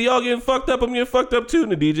smoking weed? Y'all getting fucked up? I'm getting fucked up too.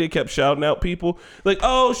 And the DJ kept shouting out people. Like,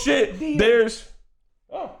 oh shit, there's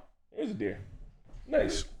a deer.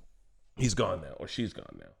 Nice. He's gone now, or she's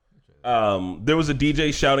gone now. There was a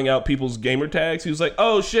DJ shouting out people's gamer tags. He was like,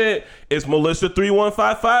 oh shit, it's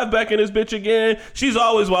Melissa3155 back in this bitch again. She's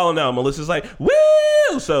always wilding out. Melissa's like, woo!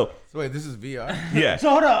 So wait, this is VR? Yeah. So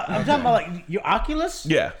hold on, I'm talking about like your Oculus.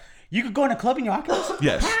 Yeah. You could go in a club in your Oculus.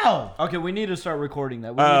 Yes. How? Okay, we need to start recording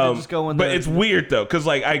that. We need to just go in there. But it's weird though, because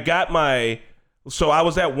like so I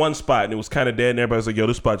was at one spot and it was kind of dead, and everybody's like, yo,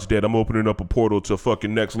 this spot's dead. I'm opening up a portal to a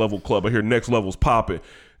fucking next level club. I hear next level's popping.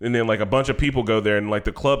 And then like a bunch of people go there and like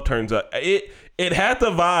the club turns up. It had the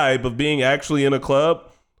vibe of being actually in a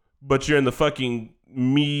club, but you're in the fucking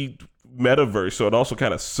metaverse, so it also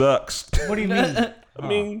kind of sucks. What do you mean? I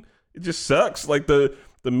mean, it just sucks. Like the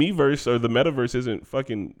meverse or the metaverse isn't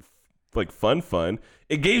fucking like fun.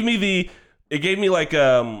 It gave me like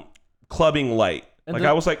clubbing light. Like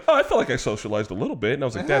I was like, oh, I felt like I socialized a little bit, and I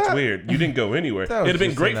was like, that's weird. You didn't go anywhere. It'd have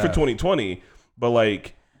been great for 2020, but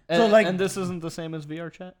like. And this isn't the same as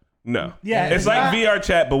VR chat? No. Yeah, it's like VR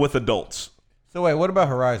chat, but with adults. So wait, what about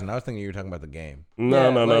Horizon? I was thinking you were talking about the game.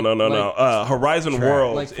 No. Horizon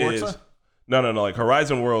Worlds like Forza? is no. Like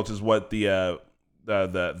Horizon Worlds is what the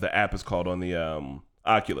app is called on the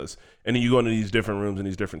Oculus, and then you go into these different rooms in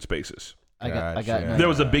these different spaces. I got There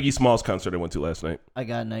was a Biggie Smalls concert I went to last night. I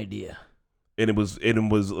got an idea. And it was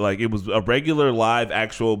a regular live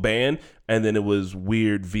actual band, and then it was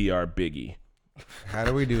weird VR Biggie. How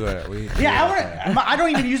do we do it? I don't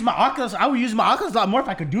even use my Oculus. I would use my Oculus a lot more if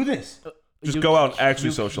I could do this. Just go out and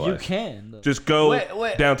actually socialize. You can. Just go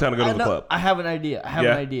downtown and go to the club. I have an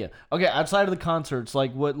idea. Okay, outside of the concerts,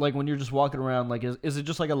 like when you're just walking around, like is it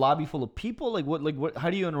just like a lobby full of people? Like what? How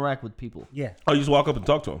do you interact with people? Yeah. Oh, you just walk up and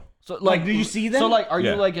talk to them. So like do you see them? So like, are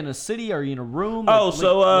Yeah. you like in a city? Are you in a room?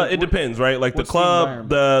 It depends, right? Like the what's the club,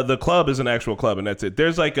 environment? the club is an actual club, and that's it.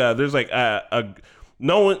 There's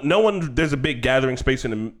no one. There's a big gathering space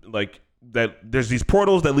in the like. That there's these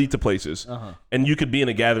portals that lead to places, and you could be in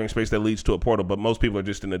a gathering space that leads to a portal, but most people are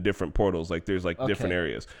just in the different portals. Like there's like different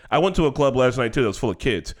areas. I went to a club last night too that was full of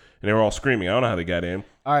kids, and they were all screaming. I don't know how they got in.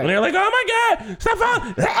 All right. And they're like, "Oh my god, stop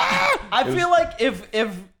out!" I feel like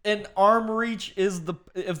if an arm reach is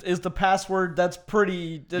the password, that's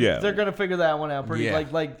pretty. Yeah. They're gonna figure that one out pretty Yeah.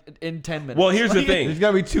 like in 10 minutes. Well, here's the thing. There's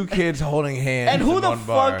gotta be two kids holding hands. And who in the one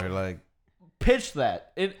bar, fuck- like Pitch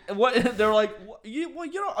that. What they're like? You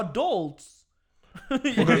know, adults.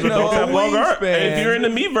 Because adults have longer arms. wingspan. If you're in the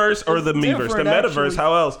Meverse or the Meverse, the different, Metaverse, actually.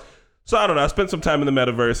 how else? So I don't know. I spent some time in the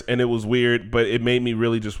Metaverse, and it was weird, but it made me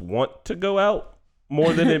really just want to go out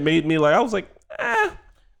more than it made me like. I was like, I'd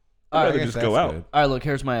rather just go out. good. All right, look,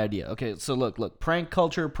 here's my idea. Okay, so look, prank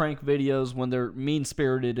culture, prank videos, when they're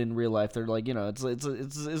mean-spirited in real life, they're like,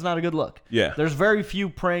 it's not a good look. Yeah. There's very few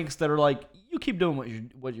pranks that are like, you keep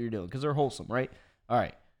doing what you're doing because they're wholesome, right? All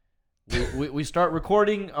right. We start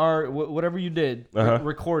recording our whatever you did,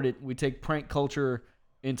 record it. We take prank culture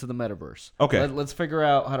into the metaverse. Okay. Let's figure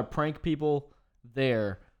out how to prank people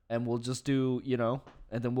there, and we'll just do,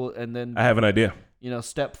 and then I have an idea.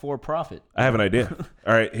 step for profit. I have an idea.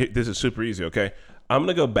 All right, this is super easy, okay? I'm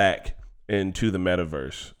going to go back into the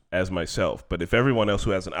metaverse as myself, but if everyone else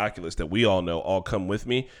who has an Oculus that we all know all come with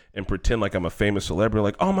me and pretend like I'm a famous celebrity,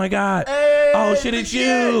 like, oh my God, oh shit, it's you.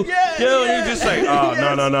 And you're just like, oh,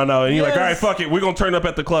 no. And you're like, all right, fuck it. We're going to turn up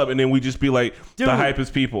at the club, and then we just be like the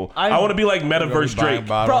hypest people. I want to be like Metaverse Drake.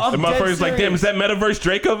 Bro, I'm and my dead friend's like, damn, is that Metaverse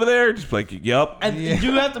Drake over there? Just like, yup. And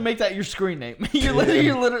you have to make that your screen name. you're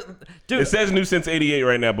literally, dude. It says New Sense 88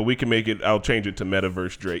 right now, but we can make it. I'll change it to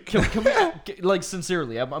Metaverse Drake. Can we, like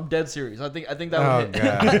sincerely, I'm dead serious. I think that Oh, would hit.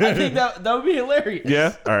 God. I think that would be hilarious.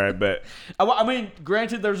 Yeah. All right, bet. I mean,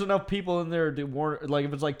 granted, there's enough people in there to warrant. Like,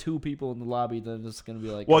 if it's like 2 people in the lobby, then it's gonna be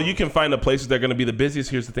like. Well, you can find the places that are going to be the busiest.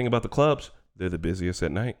 Here's the thing about the clubs. They're the busiest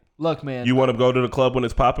at night. Look, man. You want to go to the club when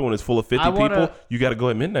it's popping, when it's full of 50 people? You got to go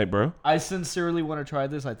at midnight, bro. I sincerely want to try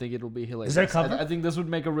this. I think it'll be hilarious. Is there a cover? I think this would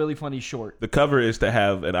make a really funny short. The cover is to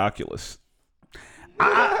have an Oculus.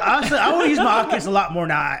 Honestly, I would use my Oculus a lot more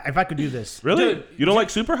now if I could do this. Really? Dude, you don't like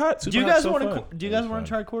Super Hot? Do you guys want to? Do you guys want to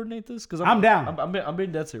try to coordinate this? Because I'm down. I'm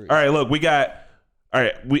being dead serious. All right, look, we got. All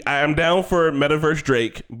right, I'm down for Metaverse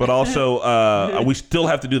Drake, but also we still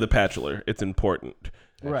have to do the Bachelor. It's important.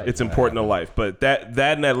 Right. It's important to life. But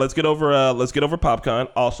let's get over PopCon.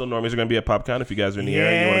 Also, Normies are going to be at PopCon. If you guys are in the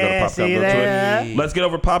area, you want to go to PopCon, go to it. Let's get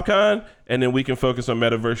over PopCon, and then we can focus on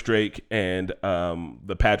Metaverse Drake and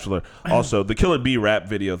the Bachelor. Also, the Killer Bee rap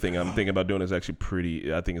video thing I'm thinking about doing is actually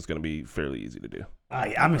pretty. I think it's going to be fairly easy to do.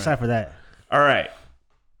 I'm excited for that. All right.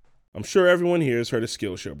 I'm sure everyone here has heard of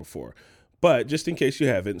Skillshare before. But just in case you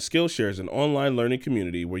haven't, Skillshare is an online learning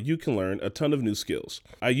community where you can learn a ton of new skills.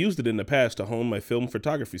 I used it in the past to hone my film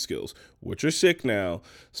photography skills, which are sick now.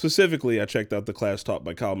 Specifically, I checked out the class taught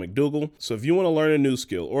by Kyle McDougall. So if you want to learn a new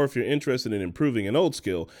skill, or if you're interested in improving an old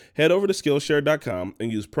skill, head over to Skillshare.com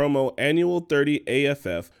and use promo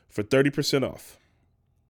annual30AFF for 30% off.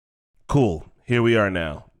 Cool. Here we are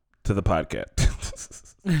now to the podcast.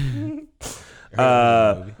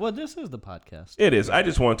 Well, this is the podcast. It is. I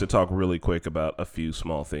just wanted to talk really quick about a few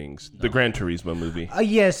small things. The Gran Turismo movie.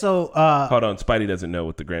 So Hold on, Spidey doesn't know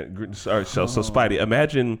what the so Spidey,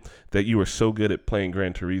 imagine that you were so good at playing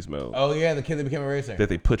Gran Turismo. Oh yeah, the kid that became a racer. That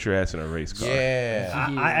they put your ass in a race car. Yeah.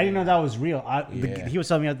 I didn't know that was real. He was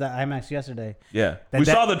telling me at the IMAX yesterday. Yeah. We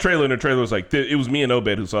saw the trailer, and the trailer was like, it was me and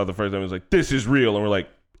Obed who saw it the first time. It was like, this is real. And we're like,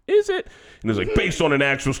 is it? And it was like, based on an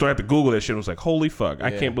actual story. I had to Google that shit. And it was like, holy fuck.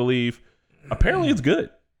 I can't believe. Apparently it's good.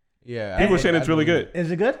 Yeah. People are saying it's really good. Is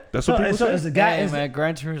it good? That's what people say. Is the guy? Hey, man,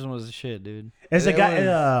 Gran Turismo was the shit, dude. Is the guy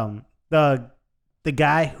the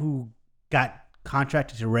guy who got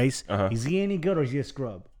contracted to race? Is he any good or is he a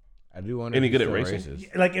scrub? I do wonder. Any if he good at still racing?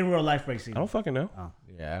 races. Like in real life racing? I don't fucking know.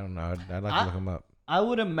 Yeah, I don't know. I'd like to look him up. I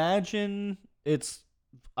would imagine it's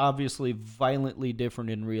obviously violently different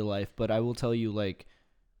in real life, but I will tell you, like,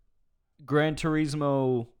 Gran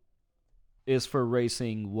Turismo is for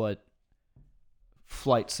racing what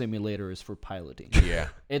Flight Simulator is for piloting. Yeah.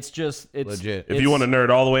 It's legit. If you want to nerd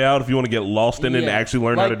all the way out, if you want to get lost in it and actually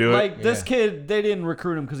learn how to do it. Like this kid, they didn't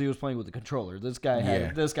recruit him because he was playing with the controller. This guy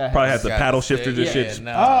had probably had the paddle shifters and shit.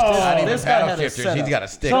 Not even this guy paddle had a shifters. setup. He's got a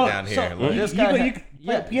stick down here. This guy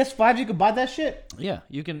PS5, you could buy that shit. Yeah,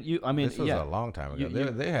 you can. I mean, This was a long time ago.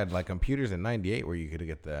 They had like computers in '98 where you could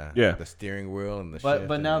get the steering wheel and the shift.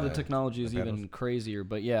 But now the technology is even crazier.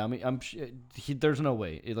 But yeah, I mean, there's no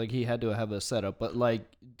way. He had to have a setup. But like,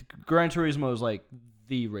 Gran Turismo is like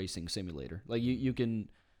the racing simulator. Like you can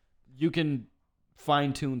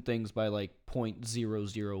fine tune things by like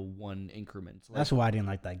 0.001 increments. Like, that's why I didn't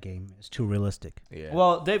like that game. It's too realistic. Yeah.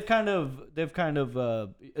 Well, they've kind of,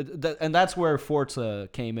 and that's where Forza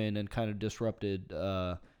came in and kind of disrupted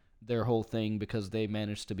their whole thing because they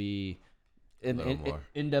managed to be an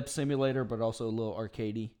in-depth simulator, but also a little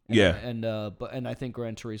arcadey. Yeah. And I think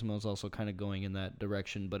Gran Turismo is also kind of going in that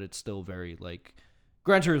direction, but it's still very like.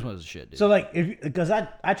 Gran Turismo is shit, dude. So like, because I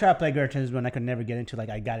tried to play Gran Turismo and I could never get into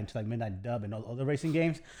I got into like Midnight Dub and all other racing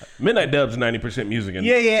games. Midnight Dub's 90% music and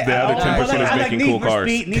the other 10% is making cool cars.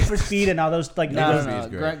 Need for Speed and all those like. No.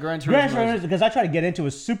 Gran Turismo. Because I tried to get into it,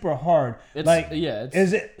 was super hard. It's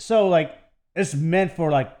meant for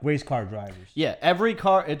like race car drivers. Yeah, every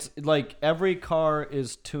car is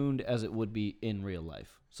tuned as it would be in real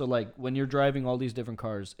life. So like when you're driving all these different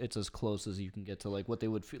cars, it's as close as you can get to like what they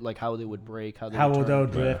would feel, like how they would brake, how they'll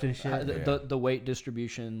drift and shit. The weight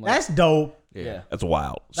distribution. Like, that's dope. Yeah, that's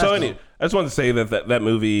wild. Anyway, I just wanted to say that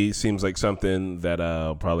movie seems like something that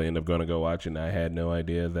I'll probably end up going to go watch, and I had no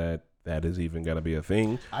idea that is even going to be a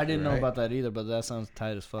thing. I didn't know about that either, but that sounds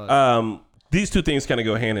tight as fuck. These two things kind of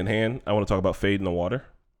go hand in hand. I want to talk about Fade in the Water.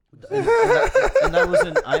 And that was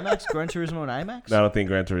in IMAX? Gran Turismo in IMAX? No, I don't think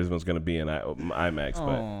Gran Turismo is going to be in IMAX,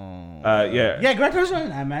 but yeah, Gran Turismo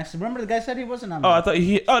in IMAX. Remember the guy said he wasn't IMAX. Oh, I thought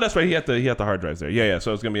that's right. He had the hard drives there. Yeah.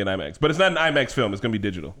 So it's going to be an IMAX, but it's not an IMAX film. It's going to be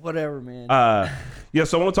digital. Whatever, man.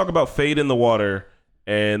 So I want to talk about Fade in the Water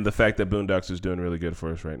and the fact that Boondocks is doing really good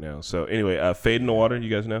for us right now. So anyway, Fade in the Water,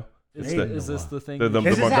 you guys know? Is this the thing? Is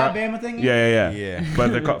this Alabama thing? Yeah.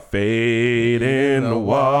 But they're called Fade in the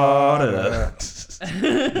Water.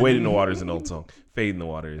 Wade in the Water is an old song. Fade in the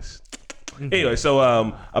Water is. Anyway,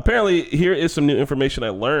 so apparently here is some new information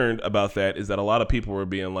I learned about that is that a lot of people were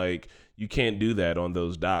being like, you can't do that on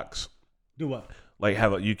those docks. Do what? Like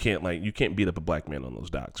you can't beat up a black man on those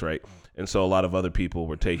docks, right? And so a lot of other people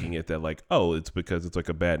were taking it that like, oh, it's because it's like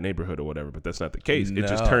a bad neighborhood or whatever, but that's not the case. No. It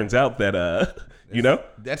just turns out that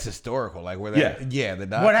that's historical. Like where the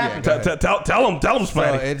dock. What happened? Tell them,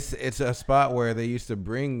 Spidey. So it's a spot where they used to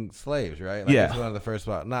bring slaves, right? Like it's one of the first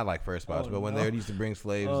spots, not like first spots, but when they used to bring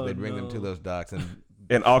slaves, they'd bring them to those docks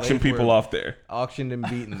and auction people off there. Auctioned and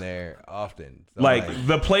beaten there often. So like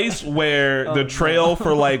the place where the trail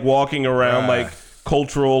for like walking around like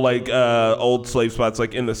cultural like old slave spots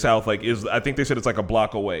like in the South like is I think they said it's like a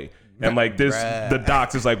block away. And like the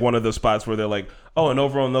docks is like one of the spots where they're like, oh, and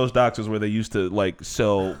over on those docks is where they used to like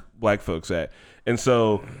sell black folks at. And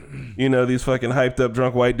so, you know, these fucking hyped up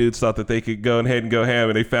drunk white dudes thought that they could go ahead and go ham,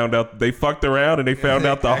 and they found out they fucked around and they found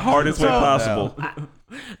out the hardest way possible.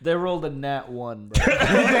 They rolled a nat 1, bro.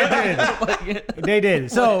 They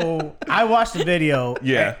did. So I watched the video.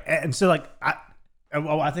 Yeah. And so like I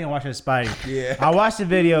think I watched it with Spidey. Yeah. I watched the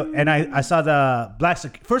video and I saw the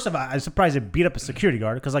black. First of all, I was surprised they beat up a security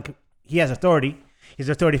guard because like he has authority. He's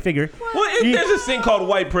an authority figure. Well, there's this thing called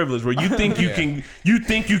white privilege where you think you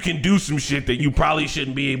can do some shit that you probably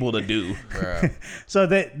shouldn't be able to do. So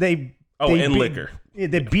they beat, liquor.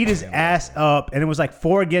 They beat his ass up, and it was like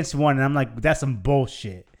 4 against 1, and I'm like, that's some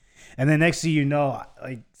bullshit. And then next thing you know,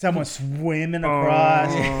 like someone's swimming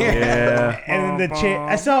across. Yeah. And then the chair.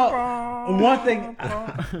 I saw one thing.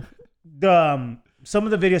 Some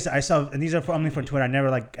of the videos I saw, and these are only from Twitter. I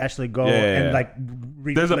never like actually go and like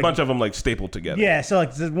read. There's a bunch of them like stapled together. Yeah, so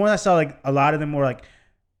like the one I saw, like a lot of them were like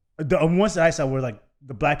the ones that I saw were like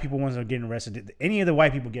the black people ones are getting arrested. Did any of the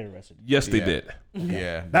white people get arrested? Yes, they did.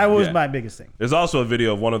 Yeah. That was my biggest thing. There's also a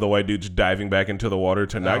video of one of the white dudes diving back into the water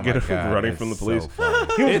to not get running from the police.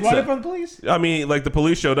 He was running from the police? I mean, like the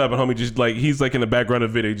police showed up and homie just like he's like in the background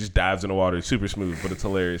of the video, he just dives in the water. It's super smooth, but it's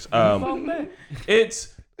hilarious.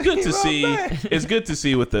 It's good to see. It's good to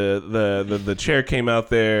see with the chair came out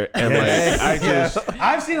there and like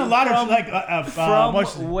I've seen a lot of like From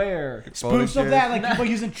where? spoofs of that, like people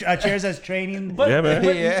using chairs as training. But, Yeah, man.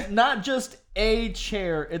 but not just a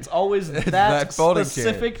chair. It's always that folding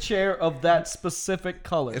specific chair of that specific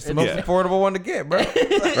color. It's the most affordable one to get, bro.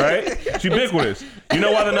 right? It's ubiquitous. You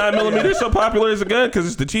know why the 9mm is so popular as a gun? Because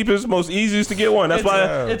it's the cheapest, most easiest to get one. That's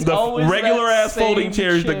why it's the always regular that ass folding same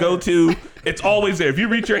chairs chair. to go to, it's always there. If you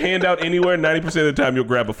reach your hand out anywhere, 90% of the time you'll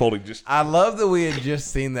grab a folding. Just I love that we had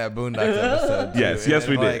just seen that Boondocks episode. Too. Yes, And yes,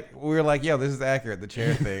 we did. We were like, yo, this is accurate. The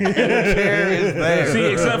chair thing. And the chair is there. see,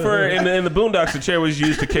 except for in the Boondocks, the chair was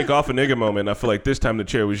used to kick off a nigga moment. I feel like this time the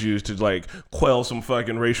chair was used to like quell some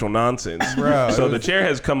fucking racial nonsense. Bro, so the chair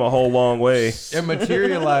has come a whole long way. It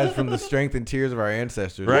materialized from the strength and tears of our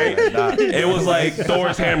ancestors. Right? It was like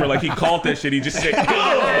Thor's hammer. Like he called that shit. He just said,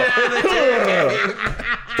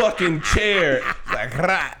 fucking chair. Like,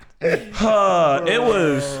 rah. It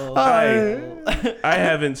was. I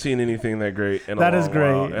haven't seen anything that great in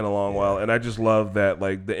a long while, and I just love that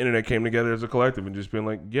like the internet came together as a collective and just been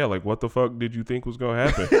like, yeah, like what the fuck did you think was gonna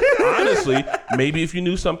happen? Honestly, maybe if you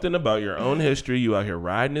knew something about your own history, you out here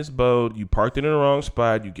riding this boat, you parked it in the wrong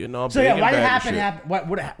spot, you getting all big and why bad did it and happen?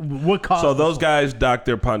 What caused? So those guys docked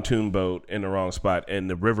their pontoon boat in the wrong spot, and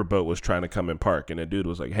the riverboat was trying to come and park, and the dude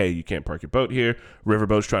was like, hey, you can't park your boat here.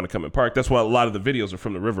 Riverboat's trying to come and park. That's why a lot of the videos are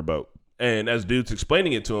from the riverboat. And as dude's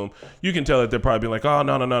explaining it to him, you can tell that they're probably being like, oh,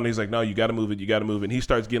 no. And he's like, no, you got to move it. You got to move it. And he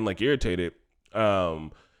starts getting like irritated.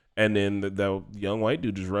 And then the young white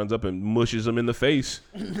dude just runs up and mushes him in the face.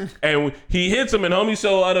 And he hits him, and homie's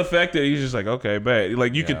so unaffected. He's just like, okay, bad.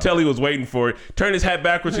 Like you could tell he was waiting for it. Turn his hat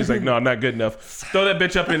backwards. He's like, no, not good enough. Throw that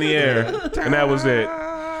bitch up in the air. And that was it.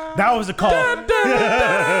 That was a call.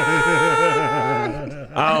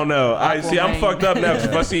 I don't know. I'm fucked up now because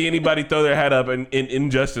if I see anybody throw their hat up in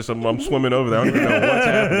injustice, I'm swimming over there. I don't even know what's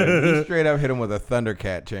happening. He straight up hit him with a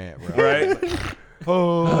Thundercat chant, bro. Right?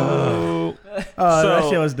 That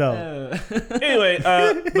shit was dope. Anyway,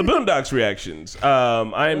 the Boondocks reactions.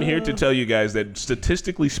 I am here to tell you guys that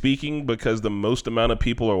statistically speaking, because the most amount of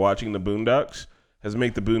people are watching the Boondocks, has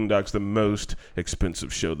made the Boondocks the most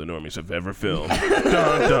expensive show the Normies have ever filmed.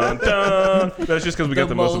 Dun, dun, dun. That's just because we got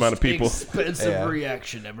the most amount of people. Expensive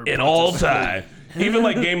reaction ever In all time. Even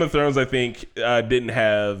like Game of Thrones, I think, didn't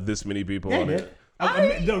have this many people on it.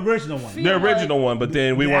 The original one. The original one, but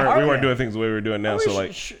then we weren't doing things the way we're doing now. So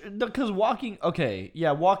like, because Walking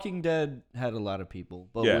Dead had a lot of people,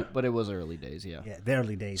 but it was early days, Yeah, the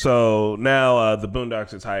early days. So now the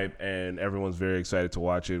Boondocks is hype, and everyone's very excited to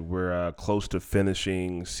watch it. We're close to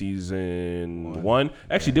finishing season 1.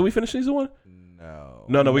 Actually, did we finish season 1?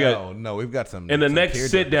 No, we've got some. In the some next tear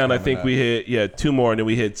sit down, I jerks think coming we up. hit 2 more, and then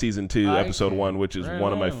we hit season 2, episode 1, which is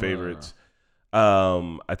one of my favorites.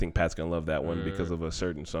 I think Pat's gonna love that one because of a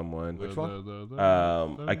certain someone. Which one?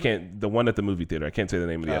 I can't. The one at the movie theater. I can't say the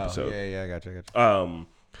name of the episode. Yeah, I got you.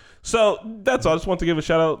 So that's all. I just want to give a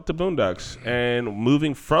shout out to Boondocks. And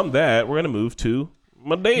moving from that, we're gonna move to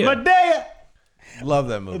Madea. Love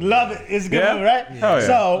that movie. Love it. It's a good movie, right? Hell yeah. I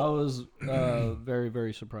So, was very,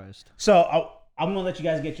 very surprised. I'm gonna let you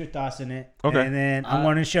guys get your thoughts in it. Okay. And then I'm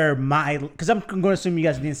gonna share because I'm gonna assume you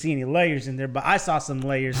guys didn't see any layers in there, but I saw some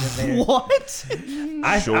layers in there. What?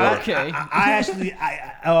 Sure. Okay. I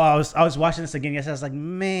was watching this again yesterday. I was like,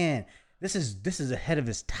 man, this is ahead of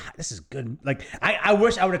his time. This is good. Like I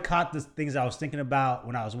wish I would have caught the things I was thinking about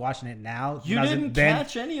when I was watching it. Now You didn't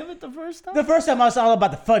catch any of it the first time. The first time I was all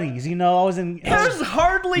about the funnies. You know, I was in. There's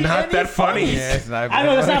hardly Not any that funny. funnies. Yeah, it's not I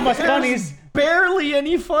know there's not much There's funnies. barely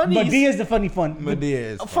any funnies. Madea's the funny fun. Madea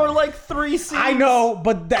is For like 3 scenes. I know,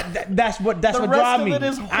 but that's what The what rest draw of me. it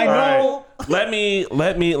is I horrible. know. Let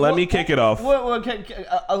me kick it off.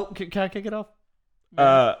 Can I kick it off?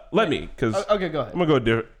 Let me, because Okay, go ahead. I'm gonna go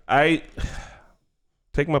different. I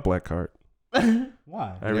take my black card.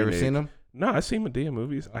 Why? I You never renege. seen them? No, I seen Madea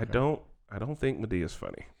movies. I don't think Medea's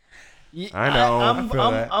funny. I know. I'm I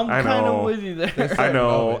feel that. I kind know. of with you there. I know.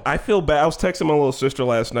 moments. I feel bad. I was texting my little sister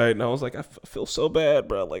last night, and I was like, I feel so bad,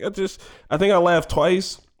 bro. Like, I think I laughed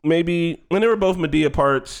twice, maybe, and they were both Madea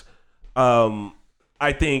parts.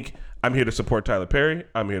 I think I'm here to support Tyler Perry.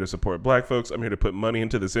 I'm here to support black folks. I'm here to put money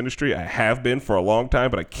into this industry. I have been for a long time,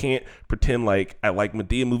 but I can't pretend like I like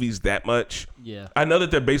Madea movies that much. Yeah. I know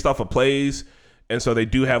that they're based off of plays, and so they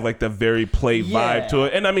do have like the very play vibe to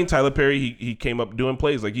it. And I mean, Tyler Perry, he came up doing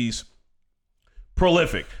plays. Like, he's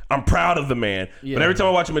prolific. I'm proud of the man. Yeah. But every time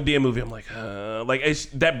I watch a Madea movie, I'm like it's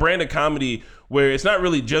that brand of comedy where it's not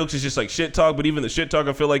really jokes, it's just like shit talk, but even the shit talk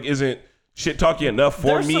I feel like isn't shit talky enough for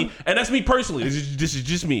There's me. some- And that's me personally. This is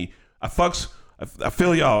just me. I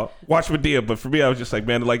feel y'all watch Madea, but for me, I was just like,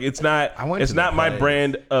 man, like it's not I went it's to the not my plays.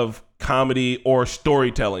 brand of comedy or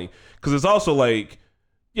storytelling. Because it's also like,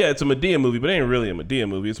 yeah, it's a Madea movie, but it ain't really a Madea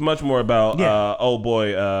movie. It's much more about old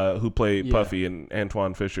boy who played Puffy and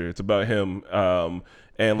Antoine Fisher. It's about him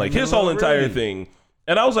and like his whole entire thing.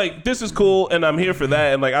 And I was like, this is cool, and I'm here for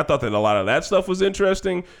that. And like, I thought that a lot of that stuff was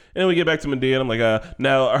interesting. And then we get back to Madea, and I'm like,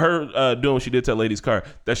 now her doing what she did to that lady's car,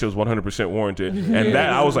 that shit was 100% warranted. And that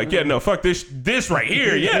I was like, yeah, no, fuck this right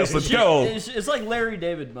here. Yes, let's go. It's like Larry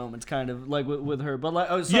David moments, kind of like with her, but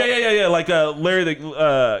like so, Yeah. Like Larry,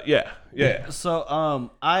 yeah. So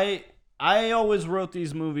I always wrote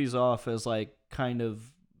these movies off as like kind of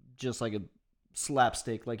just like a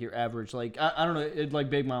slapstick, like your average, like I don't know, like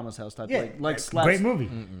Big Mama's House type, like slapstick. Great movie.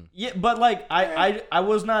 Yeah, but like I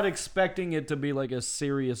was not expecting it to be like a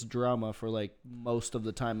serious drama for like most of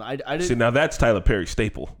the time. I didn't. See, now that's Tyler Perry's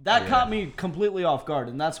staple. That caught me completely off guard,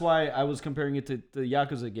 and that's why I was comparing it to the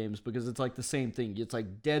Yakuza games, because it's like the same thing. It's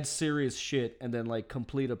like dead serious shit, and then like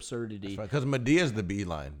complete absurdity. Because Medea's the B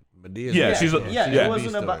line. Medea's Yeah, the she's a- Yeah, yeah. it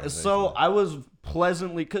wasn't B-story, about. So I was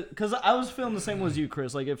pleasantly, because I was feeling the same way as you,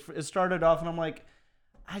 Chris. Like it started off, and I'm like,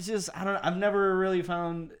 I don't know. I've never really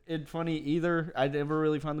found it funny either. I never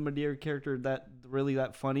really found the Madea character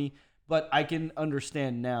that funny. But I can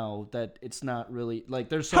understand now that it's not really like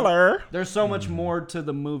there's so much more to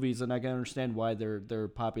the movies, and I can understand why they're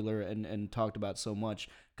popular and talked about so much,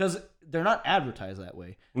 because they're not advertised that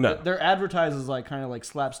way. No. They're advertised as like kind of like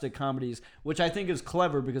slapstick comedies, which I think is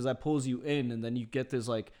clever because that pulls you in, and then you get this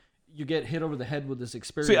like you get hit over the head with this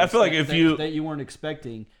experience. See, I feel like that you weren't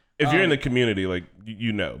expecting. If you're in the community, like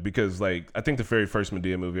you know, because like I think the very first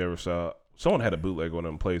Madea movie I ever saw, someone had a bootleg of one of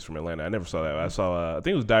them plays from Atlanta. I never saw that. I saw I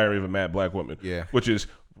think it was Diary of a Mad Black Woman. Yeah. Which is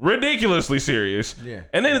ridiculously serious. Yeah.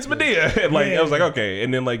 And then it's Madea. And like I was like, okay.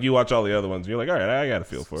 And then like you watch all the other ones, and you're like, all right, I got a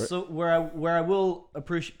feel for it. So where I will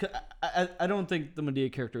appreciate, I don't think the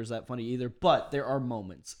Madea character is that funny either, but there are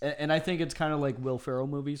moments, and I think it's kind of like Will Ferrell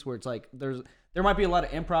movies where it's like there might be a lot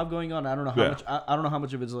of improv going on. I don't know how much. I don't know how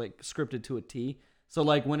much of it's like scripted to a T. So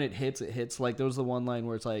like when it hits, it hits. Like there was the one line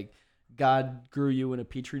where it's like, God grew you in a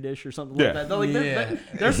petri dish or something like that. Like,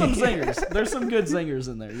 there's some zingers. There's some good zingers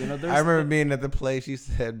in there. You know, I remember being at the play. She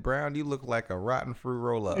said, "Brown, you look like a rotten fruit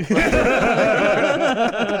roll up."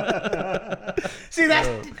 See, that's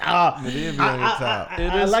Madea be on your top.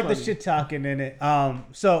 I like the funny. shit talking in it.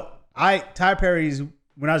 So Tyler Perry's,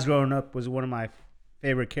 when I was growing up, was one of my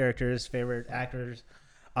favorite characters, favorite actors.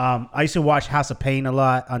 I used to watch House of Pain a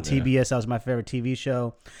lot on TBS. That was my favorite TV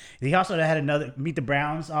show. He also had another Meet the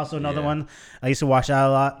Browns, also another one. I used to watch that a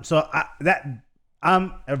lot. So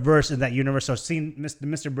I'm versed in that universe. So seeing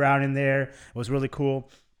Mr. Brown in there was really cool,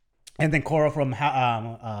 and then Coral from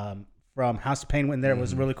House of Pain went in there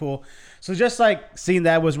was really cool. So just like seeing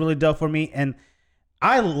that was really dope for me. And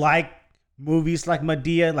I like movies like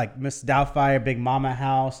Madea, like Miss Doubtfire, Big Mama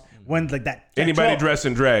House, when like that Anybody trope, dressed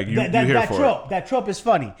in drag, you here for trope, that trope is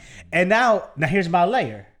funny. And now here's my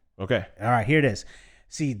layer. it. Okay. All right, here it is.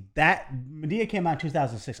 See, that Madea came out in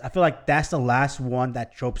 2006. I feel like that's the last one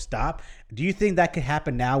that trope stopped. Do you think that could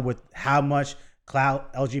happen now with how much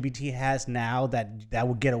clout LGBT has now that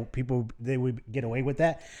would get people, they would get away with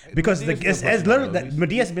that? Because it's literally that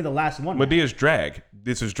Medea's been the last one. Medea's drag.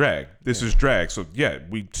 This is drag. This is drag. So yeah,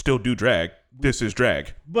 we still do drag. This is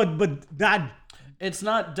drag. But not It's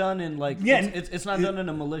not done in like it's not done in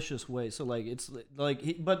a malicious way. So like it's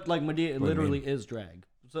like but like Madea literally is drag.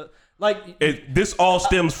 So like this all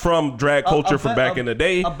stems from drag culture from back in the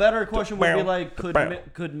day. A better question would be like, could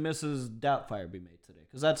Mrs. Doubtfire be made today?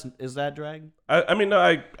 Because is that drag? I mean, no,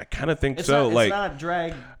 I kind of think so. It's like, not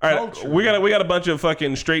drag culture. We got a bunch of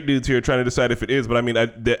fucking straight dudes here trying to decide if it is. But I mean,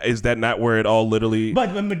 is that not where it all literally?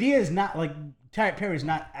 But Madea is not like Tyler Perry's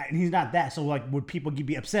not. He's not that. So like, would people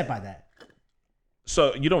be upset by that?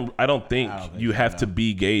 So you don't. I don't think you have to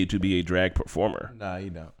be gay to be a drag performer. No,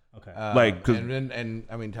 you don't. Okay. Like, and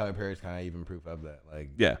I mean, Tyler Perry's kind of even proof of that.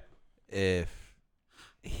 Like, yeah, if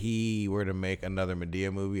he were to make another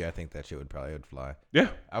Madea movie, I think that shit would fly. Yeah.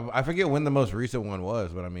 I forget when the most recent one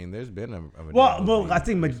was, but I mean, there's been a Madea movie well, I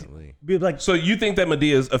think recently. Like. So you think that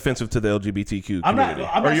Madea is offensive to the LGBTQ community?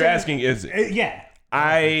 I'm not or you're saying, asking, is it? Yeah.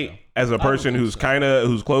 As a person who's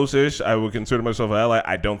who's close-ish, I would consider myself an ally.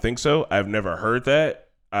 I don't think so. I've never heard that.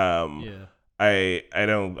 I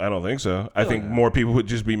don't think so. I think more people would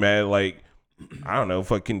just be mad. Like, I don't know.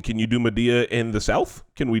 Can you do Madea in the South?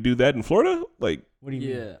 Can we do that in Florida? Like, what do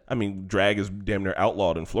you mean? I mean, drag is damn near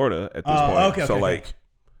outlawed in Florida at this point. Okay, so like,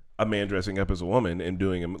 a man dressing up as a woman and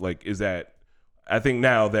doing him like, is that? I think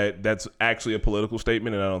now that's actually a political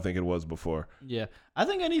statement, and I don't think it was before. Yeah, I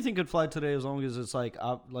think anything could fly today as long as it's like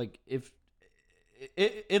if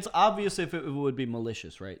it's obvious if it would be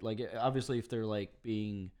malicious, right? Like obviously if they're like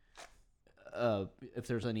being, if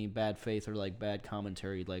there's any bad faith or like bad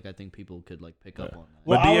commentary, like I think people could like pick up on that.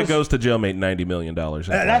 Well, Madea goes to jail, made $90 million. That's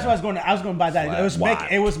what I was going to. I was going to buy that.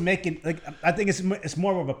 Flat. It was making like I think it's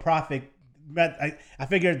more of a profit. But I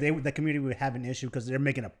figured the community would have an issue because they're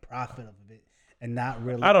making a profit of it. And not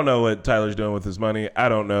really. I don't know what Tyler's doing with his money. I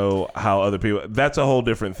don't know how other people. That's a whole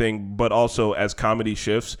different thing. But also, as comedy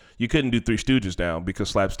shifts, you couldn't do Three Stooges now because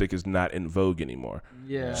slapstick is not in vogue anymore.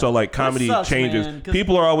 Yeah. So like comedy changes. Man,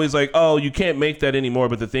 people are always like, "Oh, you can't make that anymore."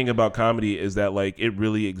 But the thing about comedy is that like it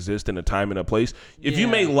really exists in a time and a place. If you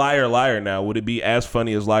made Liar Liar now, would it be as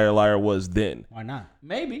funny as Liar Liar was then? Why not?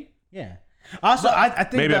 Maybe. Yeah. Also, I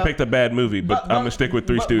think maybe I picked a bad movie, but I'm gonna stick with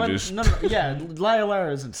Three Stooges. Yeah, Liar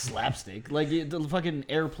Liar isn't slapstick. Like the fucking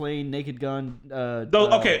airplane, Naked Gun.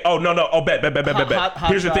 Okay. Oh no. Oh, bet.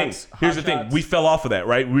 Here's the thing. We fell off of that,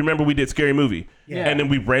 right? Remember we did Scary Movie, and then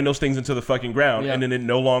we ran those things into the fucking ground, and then it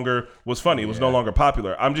no longer was funny. It was no longer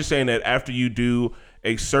popular. I'm just saying that after you do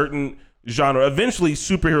a certain genre, eventually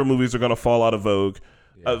superhero movies are gonna fall out of vogue.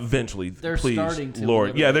 Eventually, they're please, starting to.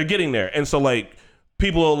 Lord, yeah, they're getting there, and so like.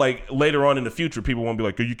 People like later on in the future, people won't be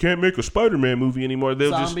like, you can't make a Spider-Man movie anymore. They'll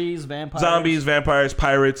zombies, vampires,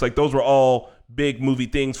 pirates. Like those were all big movie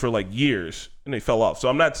things for like years, and they fell off. So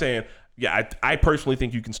I'm not saying, I personally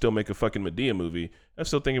think you can still make a fucking Madea movie. I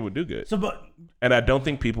still think it would do good. And I don't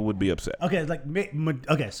think people would be upset. Okay,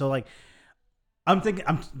 so like, I'm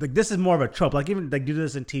like this is more of a trope. Like even like do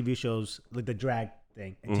this in TV shows, like the drag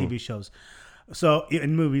thing in TV shows. So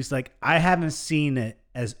in movies, like I haven't seen it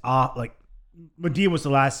as off like. Madea was the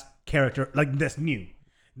last character like that's new,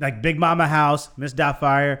 like Big Mama House, Miss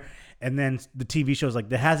Doubtfire, and then the TV shows. Like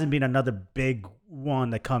there hasn't been another big one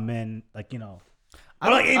that come in, like even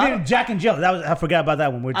Jack and Jill. I forgot about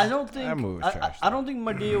that one. I don't think I don't think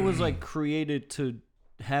Madea was like created to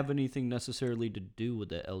have anything necessarily to do with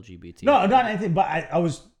the LGBT. No, not anything. But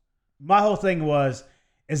my whole thing was,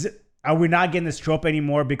 are we not getting this trope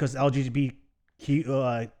anymore because LGBT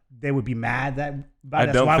they would be mad that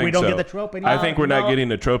that's why we don't get the trope anymore. I think we're not getting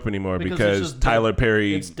the trope anymore because Tyler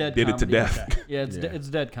Perry did it to death. Yeah, it's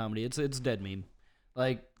dead comedy. It's dead meme.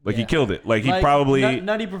 He killed it. Like he probably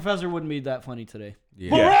Nutty Professor wouldn't be that funny today. Yeah.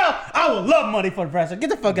 For real, I would love Money for the Professor. Get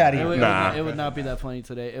the fuck out of here. It would not be that funny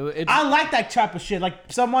today. I like that type of shit.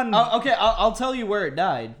 Like someone. Okay, I'll tell you where it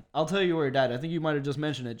died. I think you might have just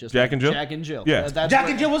mentioned it. Jack and Jill. Jack and Jill. Yeah. Jack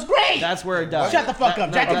and Jill was great. That's where it died. Shut the fuck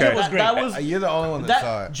up. Jack and Jill was great. You're the only one that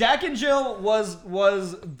saw it. Jack and Jill was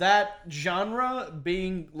that genre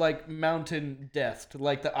being like mountain deathed,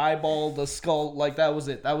 like the eyeball, the skull, like that was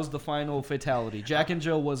it. That was the final fatality. Jack and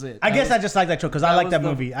Jill was it. I guess I just like that trope because I like that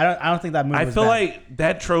movie. I don't think that movie. I feel like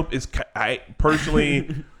that trope is. I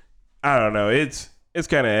personally, I don't know. It's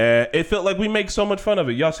kind of. It felt like we make so much fun of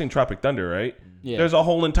it. Y'all seen Tropic Thunder, right? Yeah. There's a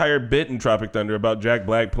whole entire bit in Tropic Thunder about Jack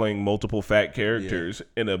Black playing multiple fat characters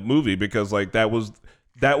in a movie because like that was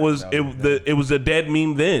it was a dead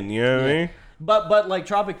meme then. You know what I mean? But like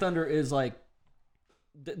Tropic Thunder is like.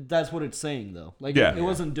 That's what it's saying, though. Like, it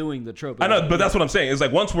wasn't doing the trope. I know, but that's what I'm saying. It's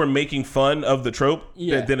like once we're making fun of the trope,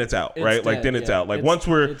 then it's out, right? Dead, like then it's out. Like once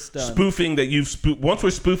we're spoofing once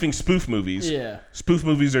we're spoofing spoof movies, spoof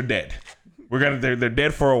movies are dead. They're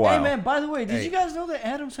dead for a while. Hey man, by the way, did you guys know that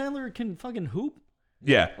Adam Sandler can fucking hoop?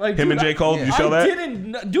 Yeah, Like, him dude, and J. Cole. Did you show I that?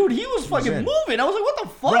 didn't, dude. He was fucking in. moving. I was like, what the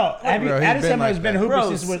fuck? Bro, Like, have you? bro, he's Adam been Sandler like has been that. hooping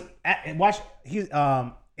Bro, since watch. He's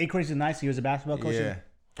 8 Crazy Nights. He was a basketball coach. Yeah.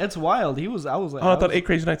 it's wild. I was like, Oh, I thought 8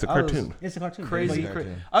 Crazy Nights a cartoon. It's a cartoon. crazy. But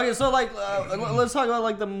Okay, so like, let's talk about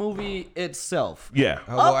like the movie itself. Yeah.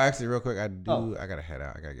 Oh, well, actually, real quick, I gotta head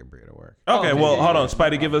out. I gotta get Bria to work. Okay. Well, hold on,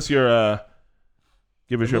 Spidey. Give us your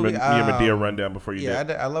movie, Madea rundown before you. Yeah,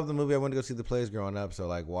 dip. I love the movie. I went to go see the plays growing up, so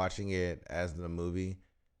like watching it as the movie,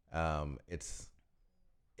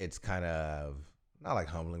 it's kind of not like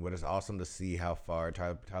humbling, but it's awesome to see how far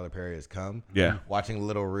Tyler Perry has come. Yeah. Watching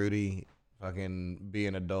little Rudy fucking be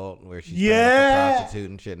an adult, where she's Yeah. like a prostitute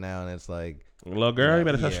and shit now, and it's like, Little girl, you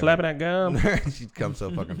better start Yeah. slapping that gum. she's come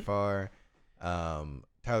so fucking far.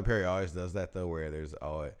 Tyler Perry always does that though, where there's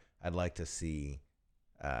always, I'd like to see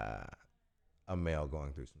a male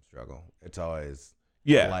going through some struggle. It's always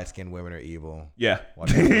Yeah. light skinned women are evil. Yeah.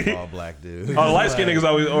 Watching all black dudes. Oh, the light skinned niggas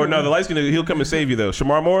always, or no, the light skinned nigga, he'll come and save you though.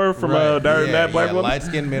 Shamar Moore from that black woman. Light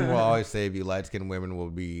skinned men will always save you. Light skinned women will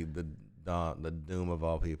be the doom of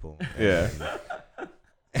all people. Yeah.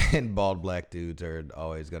 And bald black dudes are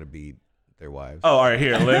always gonna beat their wives. Oh, all right,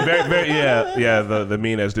 here. Yeah, the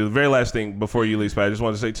mean ass dude. The very last thing before you leave, Spy, I just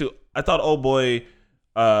wanted to say too, I thought old boy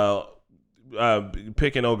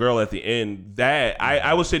picking old girl at the end, that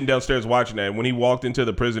I was sitting downstairs watching that, and when he walked into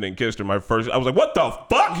the prison and kissed her, I was like, what the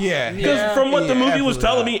fuck? Yeah. Because from what the movie was absolutely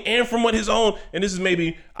telling not. me and from what his own, and this is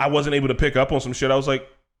maybe I wasn't able to pick up on some shit, I was like,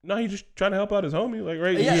 no, he's just trying to help out his homie. Like,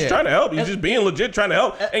 right? He's just trying to help. He's just being legit trying to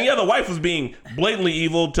help. And yeah, the wife was being blatantly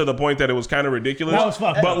evil to the point that it was kind of ridiculous. That was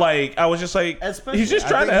fucked But up. like, I was just like, Especially- he's just I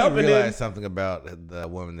trying to think help. He And then, realized something about the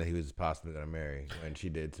woman that he was possibly gonna marry when she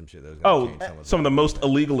did some shit that was gonna change someone's some of the most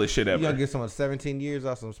illegalist shit You gonna ever. give someone 17 years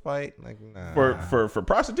off some spite? Like, nah. For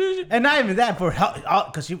prostitution? And not even that, for help,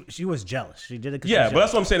 because she was jealous. She did it. 'Cause she Yeah, was but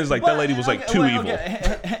that's what I'm saying is like that lady was like too evil.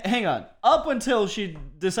 Hang on. Up until she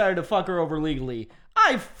decided to fuck her over legally,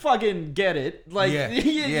 I fucking get it. Like,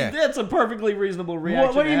 Yeah. that's a perfectly reasonable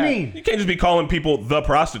reaction. What do you to have. mean? You can't just be calling people the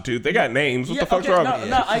prostitute. They got names. What the fuck's okay, wrong no, with you?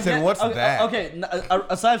 no, I She said, get, "What's okay, that?" Okay,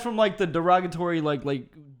 aside from like the derogatory, like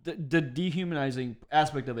the dehumanizing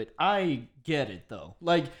aspect of it, I get it though.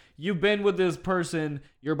 Like, you've been with this person,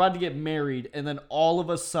 you're about to get married, and then all of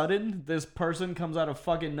a sudden, this person comes out of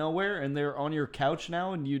fucking nowhere, and they're on your couch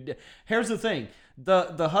now. And here's the thing.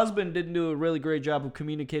 The husband didn't do a really great job of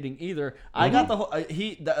communicating either. I got the whole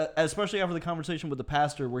especially after the conversation with the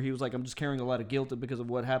pastor where he was like, I'm just carrying a lot of guilt because of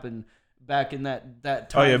what happened back in that time.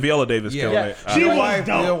 Oh yeah, Viola Davis killed Yeah. it. She Your was wife,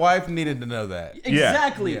 dope. your wife needed to know that.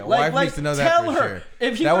 Exactly. Yeah, like, wife needs to know that tell for her sure.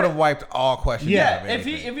 if he That would would've- have wiped all questions. Yeah, out of if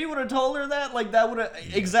anything. he would have told her that, like, that would have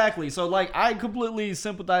exactly. So like, I completely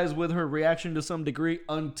sympathize with her reaction to some degree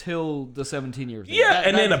until the 17 years. Yeah,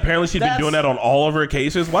 and then apparently she's been doing that on all of her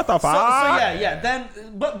cases. What the fuck? So yeah. Then,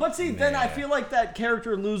 but see, then I feel like that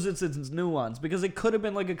character loses its nuance because it could have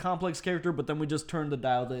been like a complex character, but then we just turned the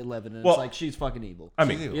dial to 11, and Well, it's like she's fucking evil. I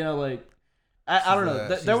mean, You know, like. I don't know.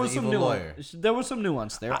 she's There the was some evil nuance. There was some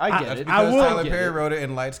nuance there. I get it. Because will Tyler get Perry it. wrote it,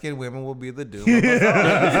 and light skinned women will be the doom. Of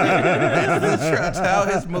us all. That's how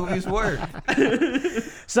his movies work.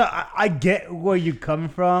 So I get where you're coming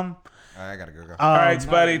from. All right, I gotta go. all right,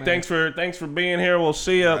 Spidey. man. Thanks for being here. We'll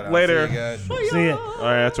see you All right, I'll later. see you guys. See ya. All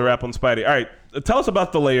right, that's a wrap on Spidey. All right, tell us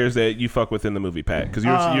about the layers that you fuck with in the movie, Pat, because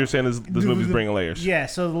you're saying this movie's bringing layers. Yeah,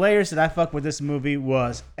 so the layers that I fuck with this movie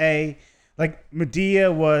was like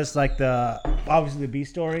Madea was like obviously the B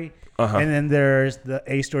story, and then there's the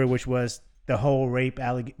A story, which was the whole rape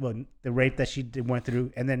the rape that she went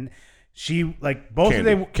through, and then she like both of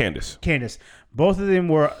them. Candace. Both of them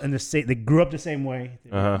were in the same. They grew up the same way.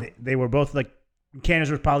 They were both like Candace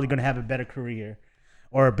was probably going to have a better career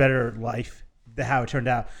or a better life than how it turned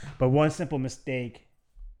out. But one simple mistake,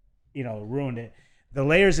 ruined it. The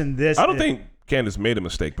layers in this. I don't think Candace made a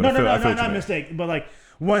mistake, but I feel what you not a mean. mistake, but like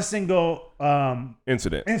one single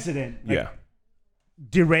Incident. like,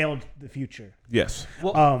 derailed the future. Yes.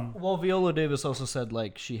 Well, Viola Davis also said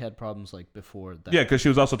like she had problems like before that. Yeah, because she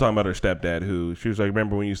was also talking about her stepdad, who she was like,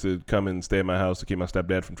 remember when you used to come and stay at my house to keep my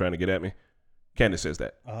stepdad from trying to get at me? Candace says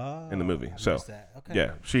that in the movie. So Okay.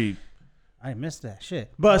 yeah, she. I missed that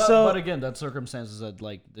shit. But again, that circumstances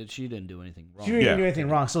that she didn't do anything wrong. She didn't do anything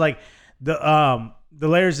wrong. So like the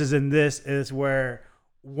layers is in this is where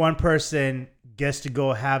one person gets to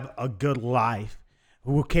go have a good life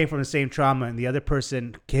who came from the same trauma, and the other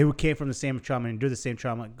person who came from the same trauma and do the same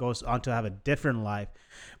trauma goes on to have a different life.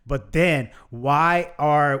 But then when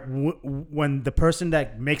the person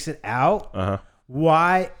that makes it out,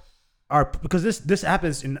 why because this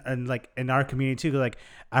happens in like in our community too. Like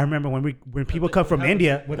I remember when people come from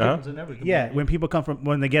India, when people come from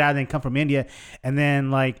when they get out and come from India, and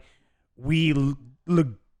then like we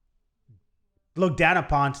look down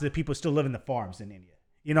upon to the people still live in the farms in India.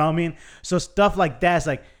 You know what I mean? So stuff like that's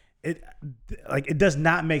like it does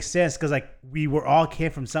not make sense because like we were all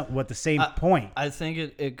came from the same point. I think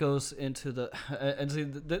it goes into the and see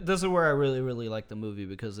this is where I really like the movie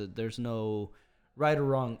because there's no right or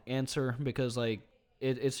wrong answer because like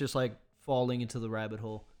it's just like falling into the rabbit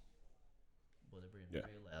hole. Yeah.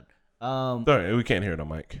 Very loud. Sorry, we can't hear it on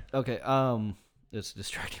mic. Okay. It's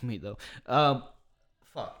distracting me though.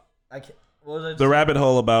 Fuck. I can't. What was I The rabbit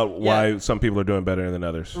hole about why some people are doing better than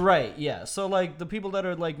others. Right. Yeah. So like the people that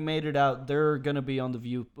are like made it out, they're gonna be on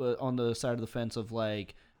the side of the fence of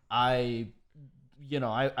like I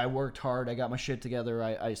worked hard. I got my shit together.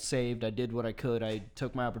 I saved. I did what I could. I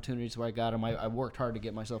took my opportunities where I got them. I worked hard to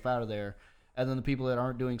get myself out of there. And then the people that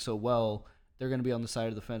aren't doing so well, they're going to be on the side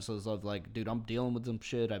of the fence of like, dude, I'm dealing with some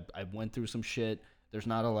shit. I went through some shit. There's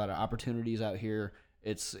not a lot of opportunities out here.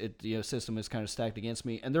 System is kind of stacked against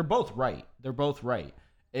me. And they're both right.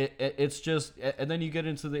 It's just, and then you get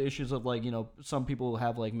into the issues of like, some people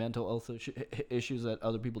have like mental health issues that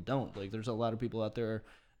other people don't. Like there's a lot of people out there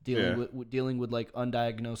dealing with like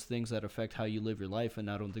undiagnosed things that affect how you live your life, and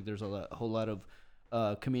I don't think there's a whole lot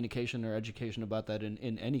of communication or education about that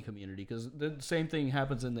in any community, because the same thing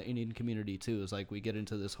happens in the Indian community too. Is like we get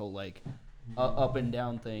into this whole like up and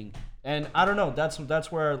down thing, and I don't know.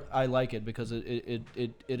 That's where I like it because it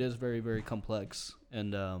is very very complex, and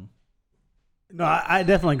no, I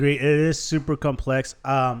definitely agree. It is super complex.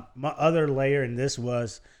 My other layer in this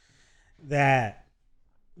was that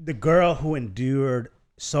the girl who endured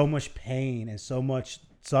so much pain and so much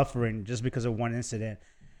suffering just because of one incident,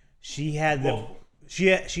 she had the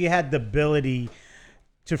ability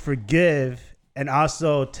to forgive and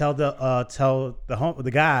also tell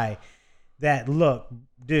the guy that, look,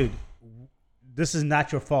 dude, this is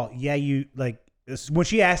not your fault. Yeah, you like when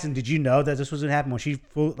she asked him, did you know that this was gonna happen? When she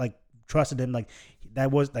trusted him, like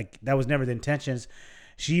that was never the intentions.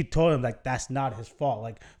 She told him like that's not his fault.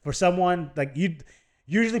 Like for someone like you.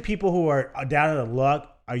 Usually people who are down on the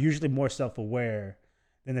luck are usually more self-aware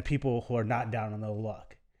than the people who are not down on the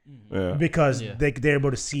luck. Yeah. Because they're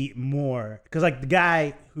able to see more. Because like the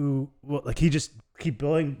guy who he just keep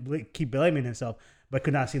blaming himself, but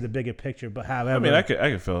could not see the bigger picture. But however, I mean, I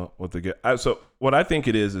can feel what the guy. So what I think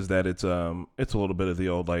it is that it's a little bit of the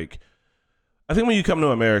old like. I think when you come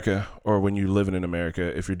to America or when you're living in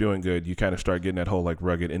America, if you're doing good, you kind of start getting that whole like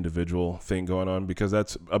rugged individual thing going on, because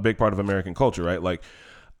that's a big part of American culture, right? Like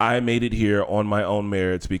I made it here on my own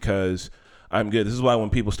merits because I'm good. This is why when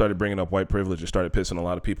people started bringing up white privilege, it started pissing a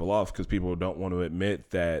lot of people off, because people don't want to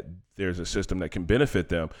admit that there's a system that can benefit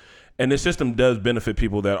them. And the system does benefit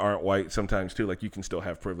people that aren't white sometimes too. Like you can still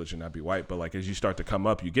have privilege and not be white, but like as you start to come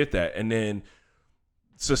up, you get that. And then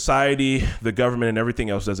society, the government, and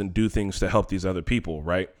everything else doesn't do things to help these other people,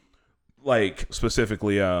 right? Like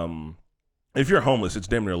specifically, if you're homeless, it's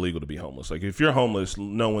damn near illegal to be homeless. Like if you're homeless,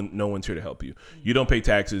 no one's here to help you. You don't pay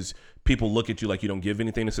taxes. People look at you like you don't give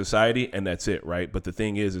anything to society, and that's it, right? But the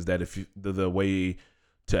thing is that if the way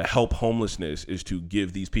to help homelessness is to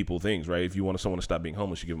give these people things, right? If you want someone to stop being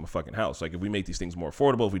homeless, you give them a fucking house. Like if we make these things more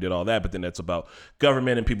affordable, if we did all that, but then that's about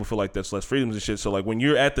government and people feel like that's less freedoms and shit. So like when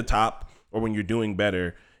you're at the top or when you're doing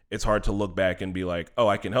better, it's hard to look back and be like, oh,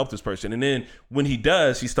 I can help this person. And then when he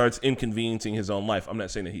does, he starts inconveniencing his own life. I'm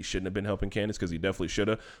not saying that he shouldn't have been helping Candace, because he definitely should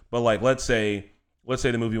have. But like, let's say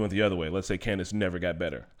the movie went the other way. Let's say Candace never got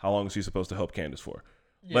better. How long is he supposed to help Candace for?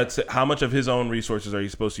 Yeah. Let's say, how much of his own resources are you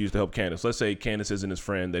supposed to use to help Candace? Let's say Candace isn't his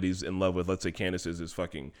friend that he's in love with. Let's say Candace is his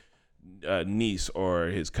fucking niece or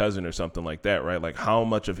his cousin or something like that, right? Like how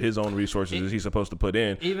much of his own resources is he supposed to put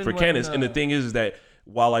in for Candace? And the thing is that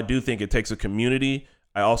while I do think it takes a community,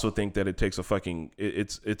 I also think that it takes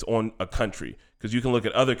it's on a country, because you can look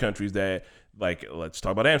at other countries that, like, let's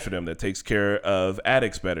talk about Amsterdam, that takes care of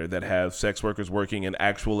addicts better, that have sex workers working in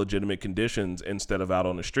actual legitimate conditions instead of out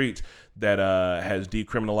on the streets, that has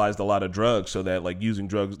decriminalized a lot of drugs, so that like using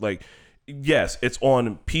drugs, like, yes, it's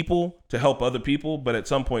on people to help other people, but at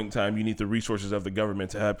some point in time, you need the resources of the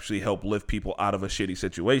government to actually help lift people out of a shitty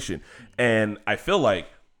situation. And I feel like,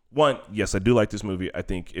 one, yes, I do like this movie. I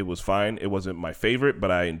think it was fine. It wasn't my favorite,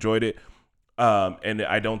 but I enjoyed it. And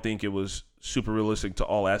I don't think it was super realistic to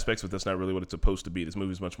all aspects, but that's not really what it's supposed to be. This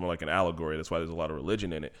movie is much more like an allegory. That's why there's a lot of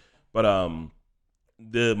religion in it. But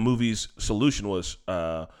the movie's solution was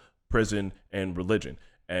prison and religion.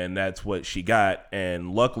 And that's what she got.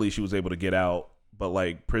 And luckily she was able to get out. But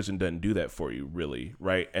like prison doesn't do that for you, really,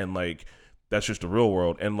 right? And like that's just the real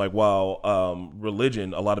world. And like, while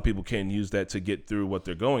religion, a lot of people can use that to get through what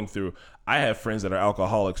they're going through. I have friends that are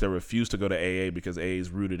alcoholics that refuse to go to AA because AA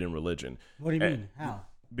is rooted in religion. What do you mean? How?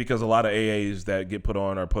 Because a lot of AAs that get put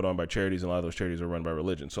on are put on by charities, and a lot of those charities are run by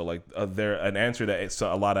religion. So like, they're an answer that it's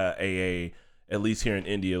a lot of AA, at least here in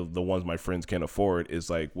India, the ones my friends can't afford, is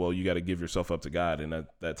like, well, you got to give yourself up to God, and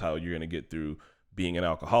that's how you're going to get through being an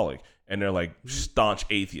alcoholic. And they're like staunch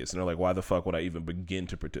atheists, and they're like, why the fuck would I even begin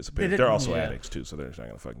to participate? They're also addicts too, so they're just not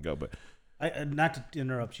going to fucking go. But not to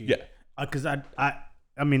interrupt you, yeah, because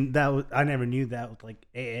I mean that was, I never knew that with like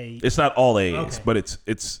AA. It's not all AAs, but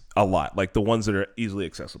it's a lot, like the ones that are easily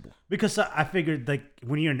accessible. Because I figured like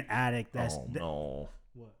when you're an addict, that's no.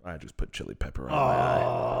 What? I just put chili pepper on my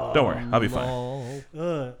eye. Don't worry, I'll be fine.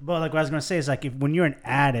 But like what I was gonna say is like when you're an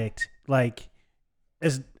addict, like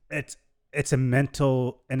it's a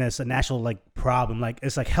mental and it's a national like problem, like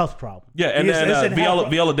it's like health problem. Yeah, and then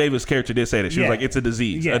Viola Davis' character did say that she was like, it's a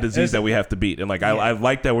disease, that we have to beat, and like I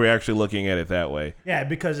like that we're actually looking at it that way. Yeah,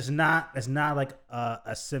 because it's not like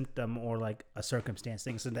a symptom or like a circumstance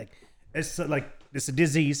thing. So like it's a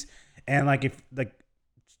disease, and like if like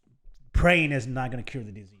praying is not gonna cure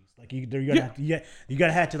the disease. Like you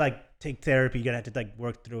gotta have to like take therapy. You gotta have to like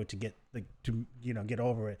work through it to get get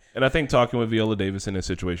over it. And I think talking with Viola Davis in this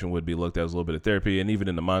situation would be looked at as a little bit of therapy. And even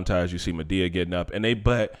in the montage, you see Madea getting up, and they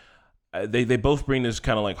both bring this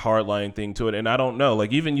kind of like hardline thing to it. And I don't know,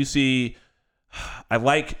 like even you see, I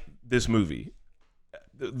like this movie.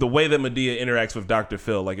 The way that Madea interacts with Dr.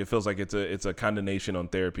 Phil, like it feels like it's a condemnation on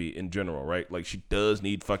therapy in general, right? Like she does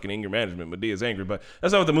need fucking anger management. Madea's angry, but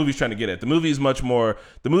that's not what the movie's trying to get at. The movie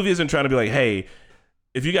isn't trying to be like, hey,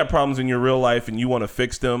 if you got problems in your real life and you want to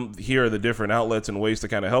fix them, here are the different outlets and ways to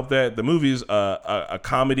kind of help that. The movie's a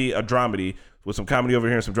comedy, a dramedy with some comedy over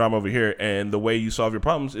here and some drama over here. And the way you solve your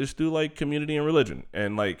problems is through like community and religion.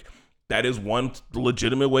 And like that is one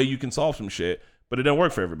legitimate way you can solve some shit, but it doesn't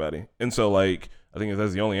work for everybody. And so like, I think if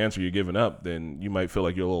that's the only answer you're giving up, then you might feel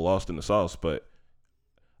like you're a little lost in the sauce. But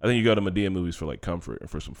I think you go to Madea movies for like comfort and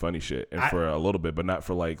for some funny shit and for a little bit, but not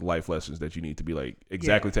for like life lessons that you need to be like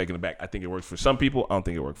exactly taken aback. I think it works for some people. I don't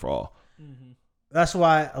think it worked for all. Mm-hmm. That's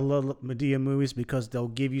why I love Madea movies, because they'll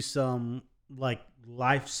give you some like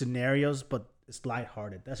life scenarios, but it's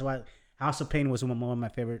lighthearted. That's why House of Pain was one of my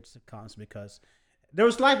favorite sitcoms, because there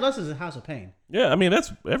was life lessons in House of Pain. Yeah, I mean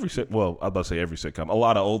that's every well, I'm about to say every sitcom. A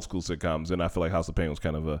lot of old school sitcoms, and I feel like House of Pain was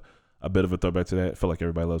kind of a bit of a throwback to that. I feel like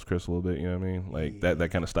Everybody Loves Chris a little bit, you know what I mean? Like that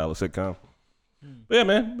kind of style of sitcom. But yeah,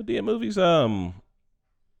 man, Madea movies.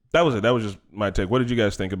 That was it. That was just my take. What did you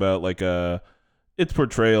guys think about like its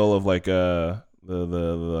portrayal of like the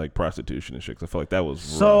like prostitution and shit? 'Cause I feel like that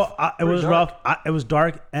was rough. It was rough. It was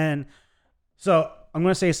dark, and so I'm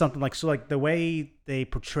gonna say something like the way they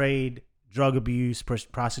portrayed drug abuse,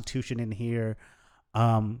 prostitution in here.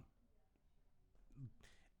 Madea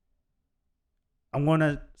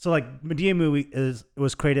movie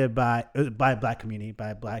was created by a black community,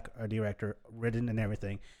 by a black director, written and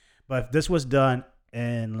everything. But if this was done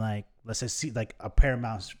in like, let's say like a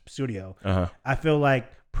Paramount studio, I feel like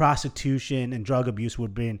prostitution and drug abuse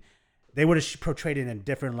they would have portrayed it in a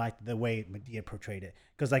different light the way Madea portrayed it.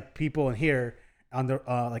 Because like people in here on the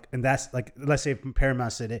and that's like, let's say if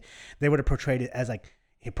Paramount said it, they would have portrayed it as like,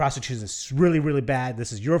 hey, prostitution is really, really bad.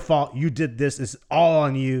 This is your fault. You did this. It's all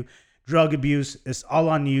on you. Drug abuse, it's all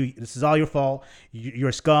on you. This is all your fault.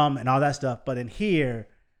 You're scum and all that stuff. But in here,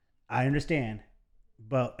 I understand,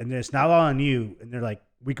 and it's not all on you. And they're like,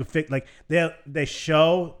 we could fix. Like they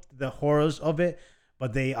show the horrors of it,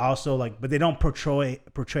 but they also but they don't portray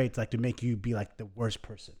it like to make you be like the worst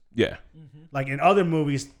person. Yeah. Mm-hmm. Like in other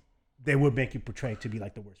movies, they would make you portray to be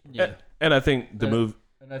like the worst person. Yeah. And I think the movie.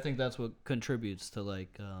 And I think that's what contributes to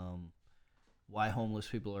like why homeless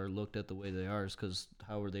people are looked at the way they are, is because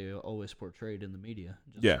how are they always portrayed in the media?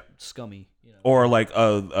 Just scummy, you know. Or like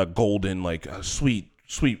a golden, like a sweet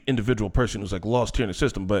individual person who's like lost here in the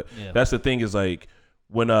system. But that's the thing is like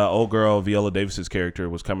when old girl Viola Davis's character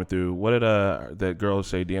was coming through, what did that girl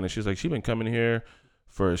say, Deanna? She's like, she's been coming here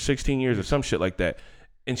for 16 years or some shit like that,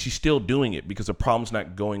 and she's still doing it because the problem's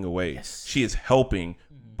not going away. Yes. She is helping,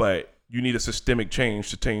 but you need a systemic change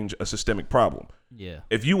to change a systemic problem. Yeah.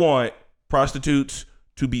 If you want prostitutes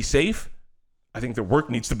to be safe, I think their work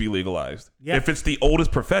needs to be legalized. Yeah. If it's the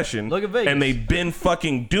oldest profession Look at Vegas. And they've been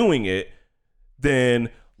fucking doing it, then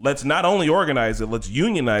let's not only organize it, let's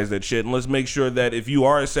unionize that shit, and let's make sure that if you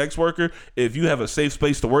are a sex worker, if you have a safe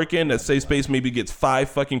space to work in, that safe space maybe gets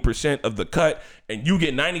 5% of the cut and you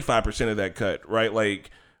get 95% of that cut, right? Like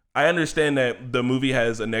I understand that the movie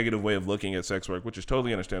has a negative way of looking at sex work, which is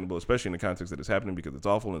totally understandable, especially in the context that it's happening because it's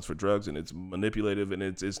awful and it's for drugs and it's manipulative and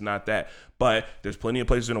it's not that. But there's plenty of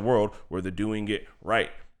places in the world where they're doing it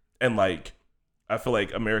right. And like, I feel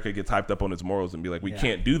like America gets hyped up on its morals and be like, we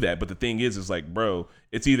can't do that. But the thing is like, bro,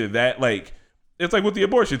 it's either that, like, it's like with the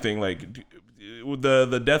abortion thing, like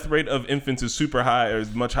the death rate of infants is super high, or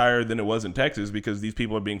is much higher than it was in Texas because these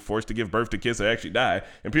people are being forced to give birth to kids that actually die.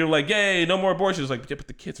 And people are like, yay, no more abortions. Like, yeah, but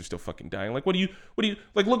the kids are still fucking dying. Like, what do you,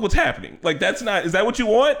 like, look what's happening. Like, is that what you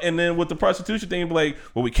want? And then with the prostitution thing, be like,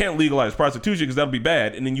 well, we can't legalize prostitution because that'll be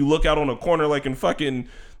bad. And then you look out on a corner like in fucking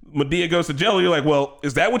Madea Goes to Jello, you're like, well,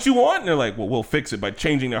 is that what you want? And they're like, well, we'll fix it by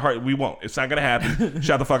changing their heart. We won't. It's not going to happen.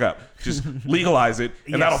 Shut the fuck up. Just legalize it,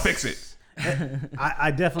 and that'll fix it. I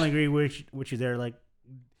definitely agree with you there. Like,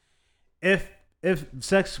 if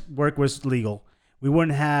sex work was legal, we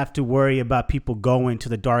wouldn't have to worry about people going to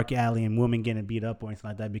the dark alley and women getting beat up or anything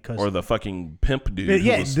like that. Because or the fucking pimp dude.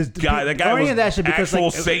 Yeah, that guy was that shit because, actual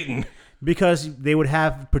like, Satan. Because they would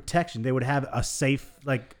have protection. They would have a safe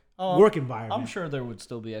work environment. I'm sure there would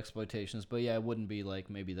still be exploitations, but yeah, it wouldn't be like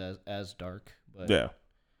maybe that as dark. But yeah,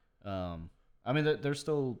 I mean, there's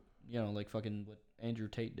still like fucking what Andrew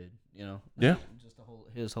Tate did. Yeah, just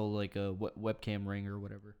his whole like webcam ring or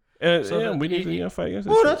whatever. So we need to fight against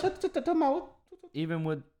that's even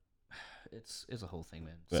with it's a whole thing,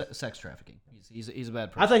 man. Yeah. Sex trafficking. He's a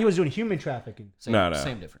bad person. I thought he was doing human trafficking.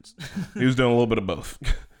 Same difference. He was doing a little bit of both.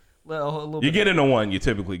 Well, a little you bit get into one, you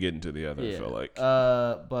typically get into the other. Yeah. I feel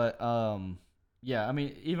like. Yeah. I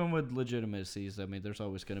mean, even with legitimacies, I mean, there's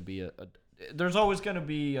always going to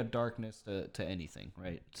be a darkness to anything,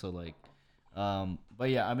 right? So like, but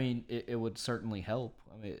yeah, I mean, it would certainly help.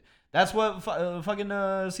 I mean, that's what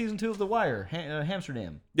fucking season 2 of The Wire,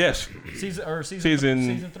 Amsterdam. Yes. Season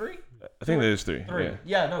 3. I think there's 3. 3.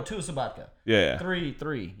 Yeah. No, 2 is Sabatka. Yeah.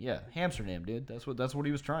 3. Yeah. Amsterdam, dude. That's what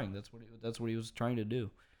he was trying. That's what he was trying to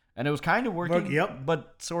do, and it was kind of working. Yep.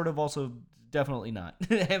 But sort of also definitely not.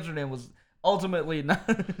 Amsterdam was ultimately not.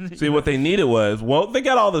 See, what they needed was, well, they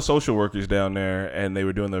got all the social workers down there and they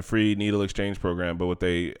were doing the free needle exchange program, but what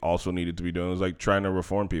they also needed to be doing was like trying to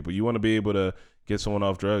reform people. You want to be able to get someone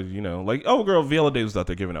off drugs, like, oh, girl, Viola Davis was out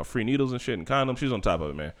there giving out free needles and shit and condoms. She's on top of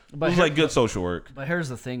it, man. But it was like good social work. But here's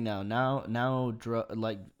the thing now,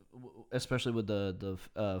 like, especially with the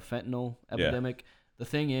fentanyl epidemic, the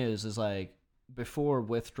thing is like, before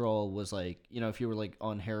withdrawal was like, if you were like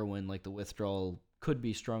on heroin, like the withdrawal could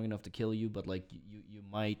be strong enough to kill you, but like you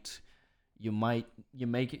make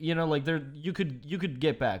it, like there you could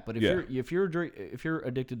get back, but if you're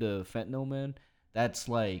addicted to fentanyl, man, that's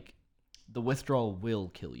like the withdrawal will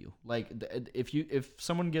kill you. Like if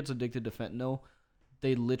someone gets addicted to fentanyl,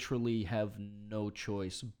 they literally have no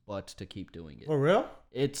choice but to keep doing it. For real?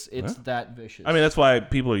 It's that vicious. I mean, that's why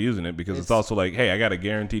people are using it, because it's also like, hey, I got a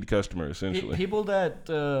guaranteed customer, essentially. People that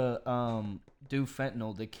do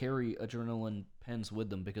fentanyl, they carry adrenaline pens with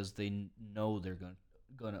them because they know they're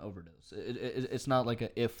going to overdose. It's not like a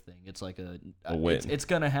if thing. It's like a win. It's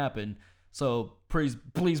going to happen. So please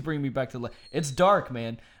bring me back to life. It's dark,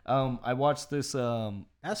 man. I watched this.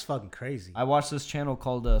 That's fucking crazy. I watched this channel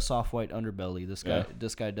called Soft White Underbelly.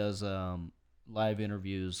 This guy does live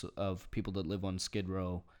interviews of people that live on Skid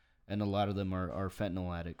Row, and a lot of them are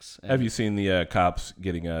fentanyl addicts. And have you seen the cops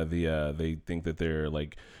getting they think that they're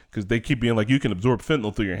like, because they keep being like, you can absorb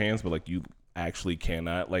fentanyl through your hands, but like you actually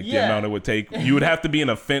cannot. Like the amount it would take, you would have to be in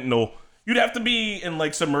a fentanyl. You'd have to be in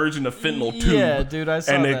like submerged in a fentanyl tube. Yeah, dude, I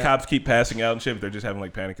saw that. And the cops keep passing out and shit, but they're just having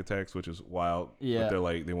like panic attacks, which is wild. Yeah. But they're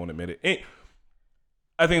like, they won't admit it.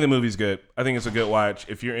 I think the movie's good. I think it's a good watch.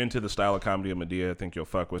 If you're into the style of comedy of Madea, I think you'll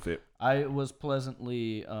fuck with it. I was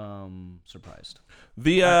pleasantly surprised. I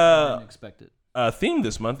didn't expect it. Theme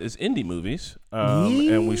this month is indie movies.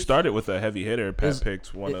 And we started with a heavy hitter. Pat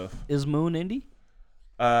picked one of. Is Moon indie?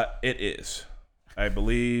 It is. I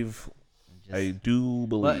believe. I do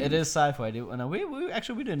believe. But it is sci-fi. No, we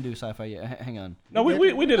didn't do sci-fi yet. Hang on. No,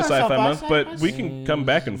 we did a sci-fi month, but we can come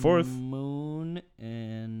back and forth. Moon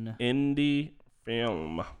and indie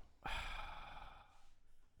film.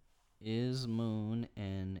 Is Moon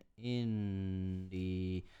an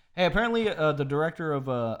indie? Hey, apparently the director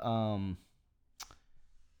of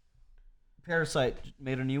Parasite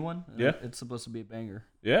made a new one. Yeah. It's supposed to be a banger.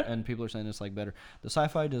 Yeah. And people are saying it's like better. The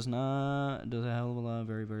sci-fi does a hell of a lot,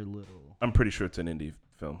 very, very little. I'm pretty sure it's an indie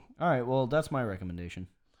film. All right, well, that's my recommendation.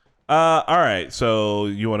 All right. So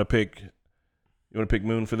you want to pick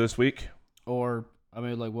Moon for this week? Or I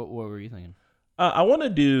mean, like, what were you thinking? I want to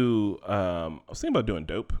do I was thinking about doing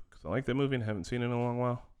Dope, because I like that movie and haven't seen it in a long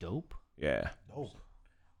while. Dope? Dope.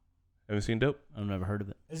 Haven't seen Dope? I've never heard of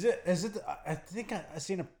it. Is it I think I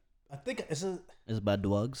seen a I think it's a. Is it about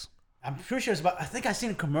drugs? I'm pretty sure it's about. I think I've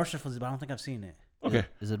seen a commercial for this, but I don't think I've seen it. Okay.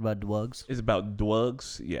 Is it about drugs? It's about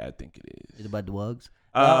drugs. Yeah, I think it Is is. it about drugs?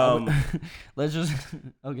 Let's just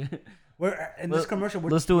okay. Where in this commercial,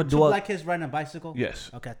 let's do a two drug. black kids riding a bicycle.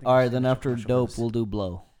 Yes. Okay. I think All I've right, seen then this after commercial for dope, this. we'll do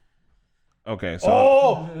blow. Okay. So.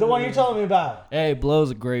 Oh, the one you're telling me about. Hey,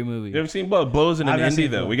 Blow's a great movie. You ever seen Blow? Blow's in an I've not indie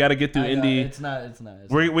seen though. Blow. We got to get through I know, indie. It's not.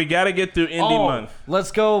 We got to get through indie month.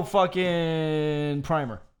 Let's go fucking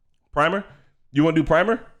Primer. Primer? You want to do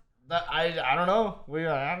Primer? I don't know.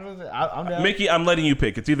 I'm down. Mickey, I'm letting you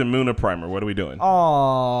pick. It's either Moon or Primer. What are we doing?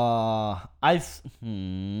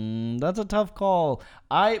 That's a tough call.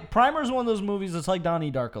 Primer's one of those movies that's like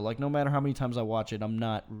Donnie Darko. Like no matter how many times I watch it, I'm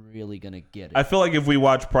not really gonna get it. I feel like if we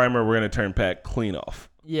watch Primer, we're gonna turn Pat clean off.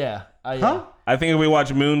 Yeah. Huh? I think if we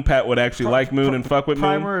watch Moon, Pat would actually like Moon and fuck with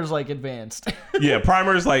Primer is like advanced. Moon. Yeah,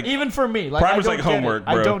 Primer is like Even for me, like Primer's I don't like get homework, it.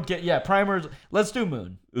 bro. I don't get. Yeah, Primer's. Let's do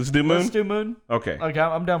Moon. Let's do Moon. Let's do Moon. Okay. Okay,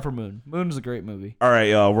 I'm down for Moon. Moon is a great movie. All right,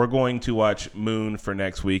 y'all. We're going to watch Moon for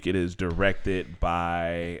next week. It is directed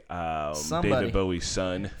by Somebody. David Bowie's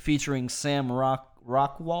son, Featuring Sam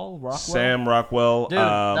Rockwell. Sam Rockwell. Dude,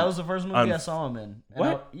 that was the first movie I saw him in. And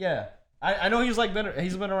What? yeah. I know he's been around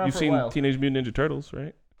You've for a seen while. Teenage Mutant Ninja Turtles,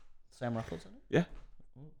 right? Sam Rockwell's in it? Yeah.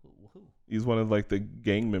 He's one of like the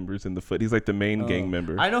gang members in the foot. He's like the main gang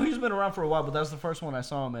member. I know he's been around for a while, but that's the first one I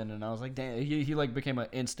saw him in, and I was like, damn, he like became an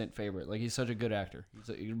instant favorite. Like he's such a good actor. He's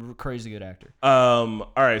a crazy good actor. All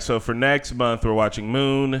right, so for next month we're watching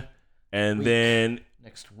Moon, and then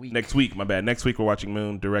Next week, Next week we're watching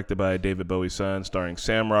Moon, directed by David Bowie's son, starring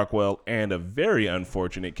Sam Rockwell and a very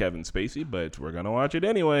unfortunate Kevin Spacey, but we're gonna watch it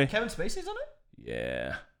anyway. Kevin Spacey's in it.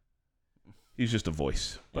 Yeah, he's just a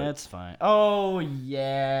voice. But That's fine. Oh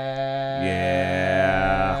yeah,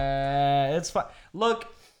 Yeah. it's fine. Look,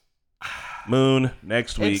 Moon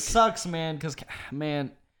next it week. sucks, man. Because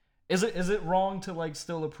man, is it wrong to like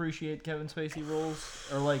still appreciate Kevin Spacey roles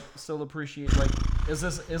or like still appreciate like is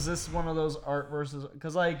this one of those art versus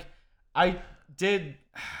because like I did.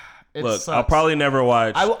 It Look, sucks. I'll probably never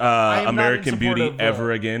watch I am not in American support Beauty of,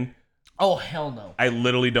 ever again. Oh hell no! I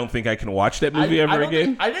literally don't think I can watch that movie I ever don't again.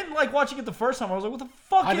 think- I didn't like watching it the first time. I was like, "What the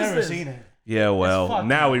fuck I've is never this?" seen it. Yeah, well, fucked,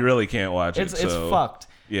 now man. we really can't watch it. It's so, fucked.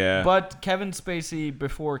 Yeah. But Kevin Spacey,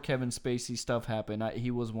 before Kevin Spacey stuff happened,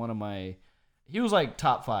 he was one of my. He was like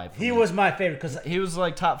top 5. He was my favorite because He was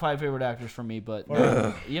like top 5 favorite actors for me. But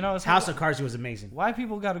you know, it's House of Cards. He was amazing. why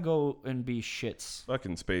people got to go and be shits.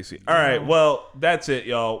 Fucking Spacey. All right, well, that's it,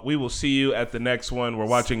 y'all. We will see you at the next one. We're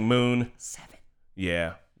watching Moon. 7.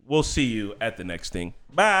 Yeah. We'll see you at the next thing.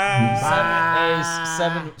 Bye.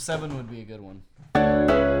 7 would be a good one.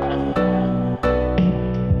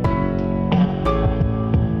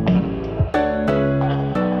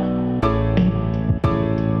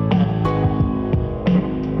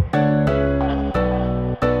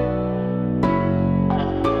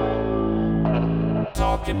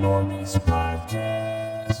 Talking Normies podcast.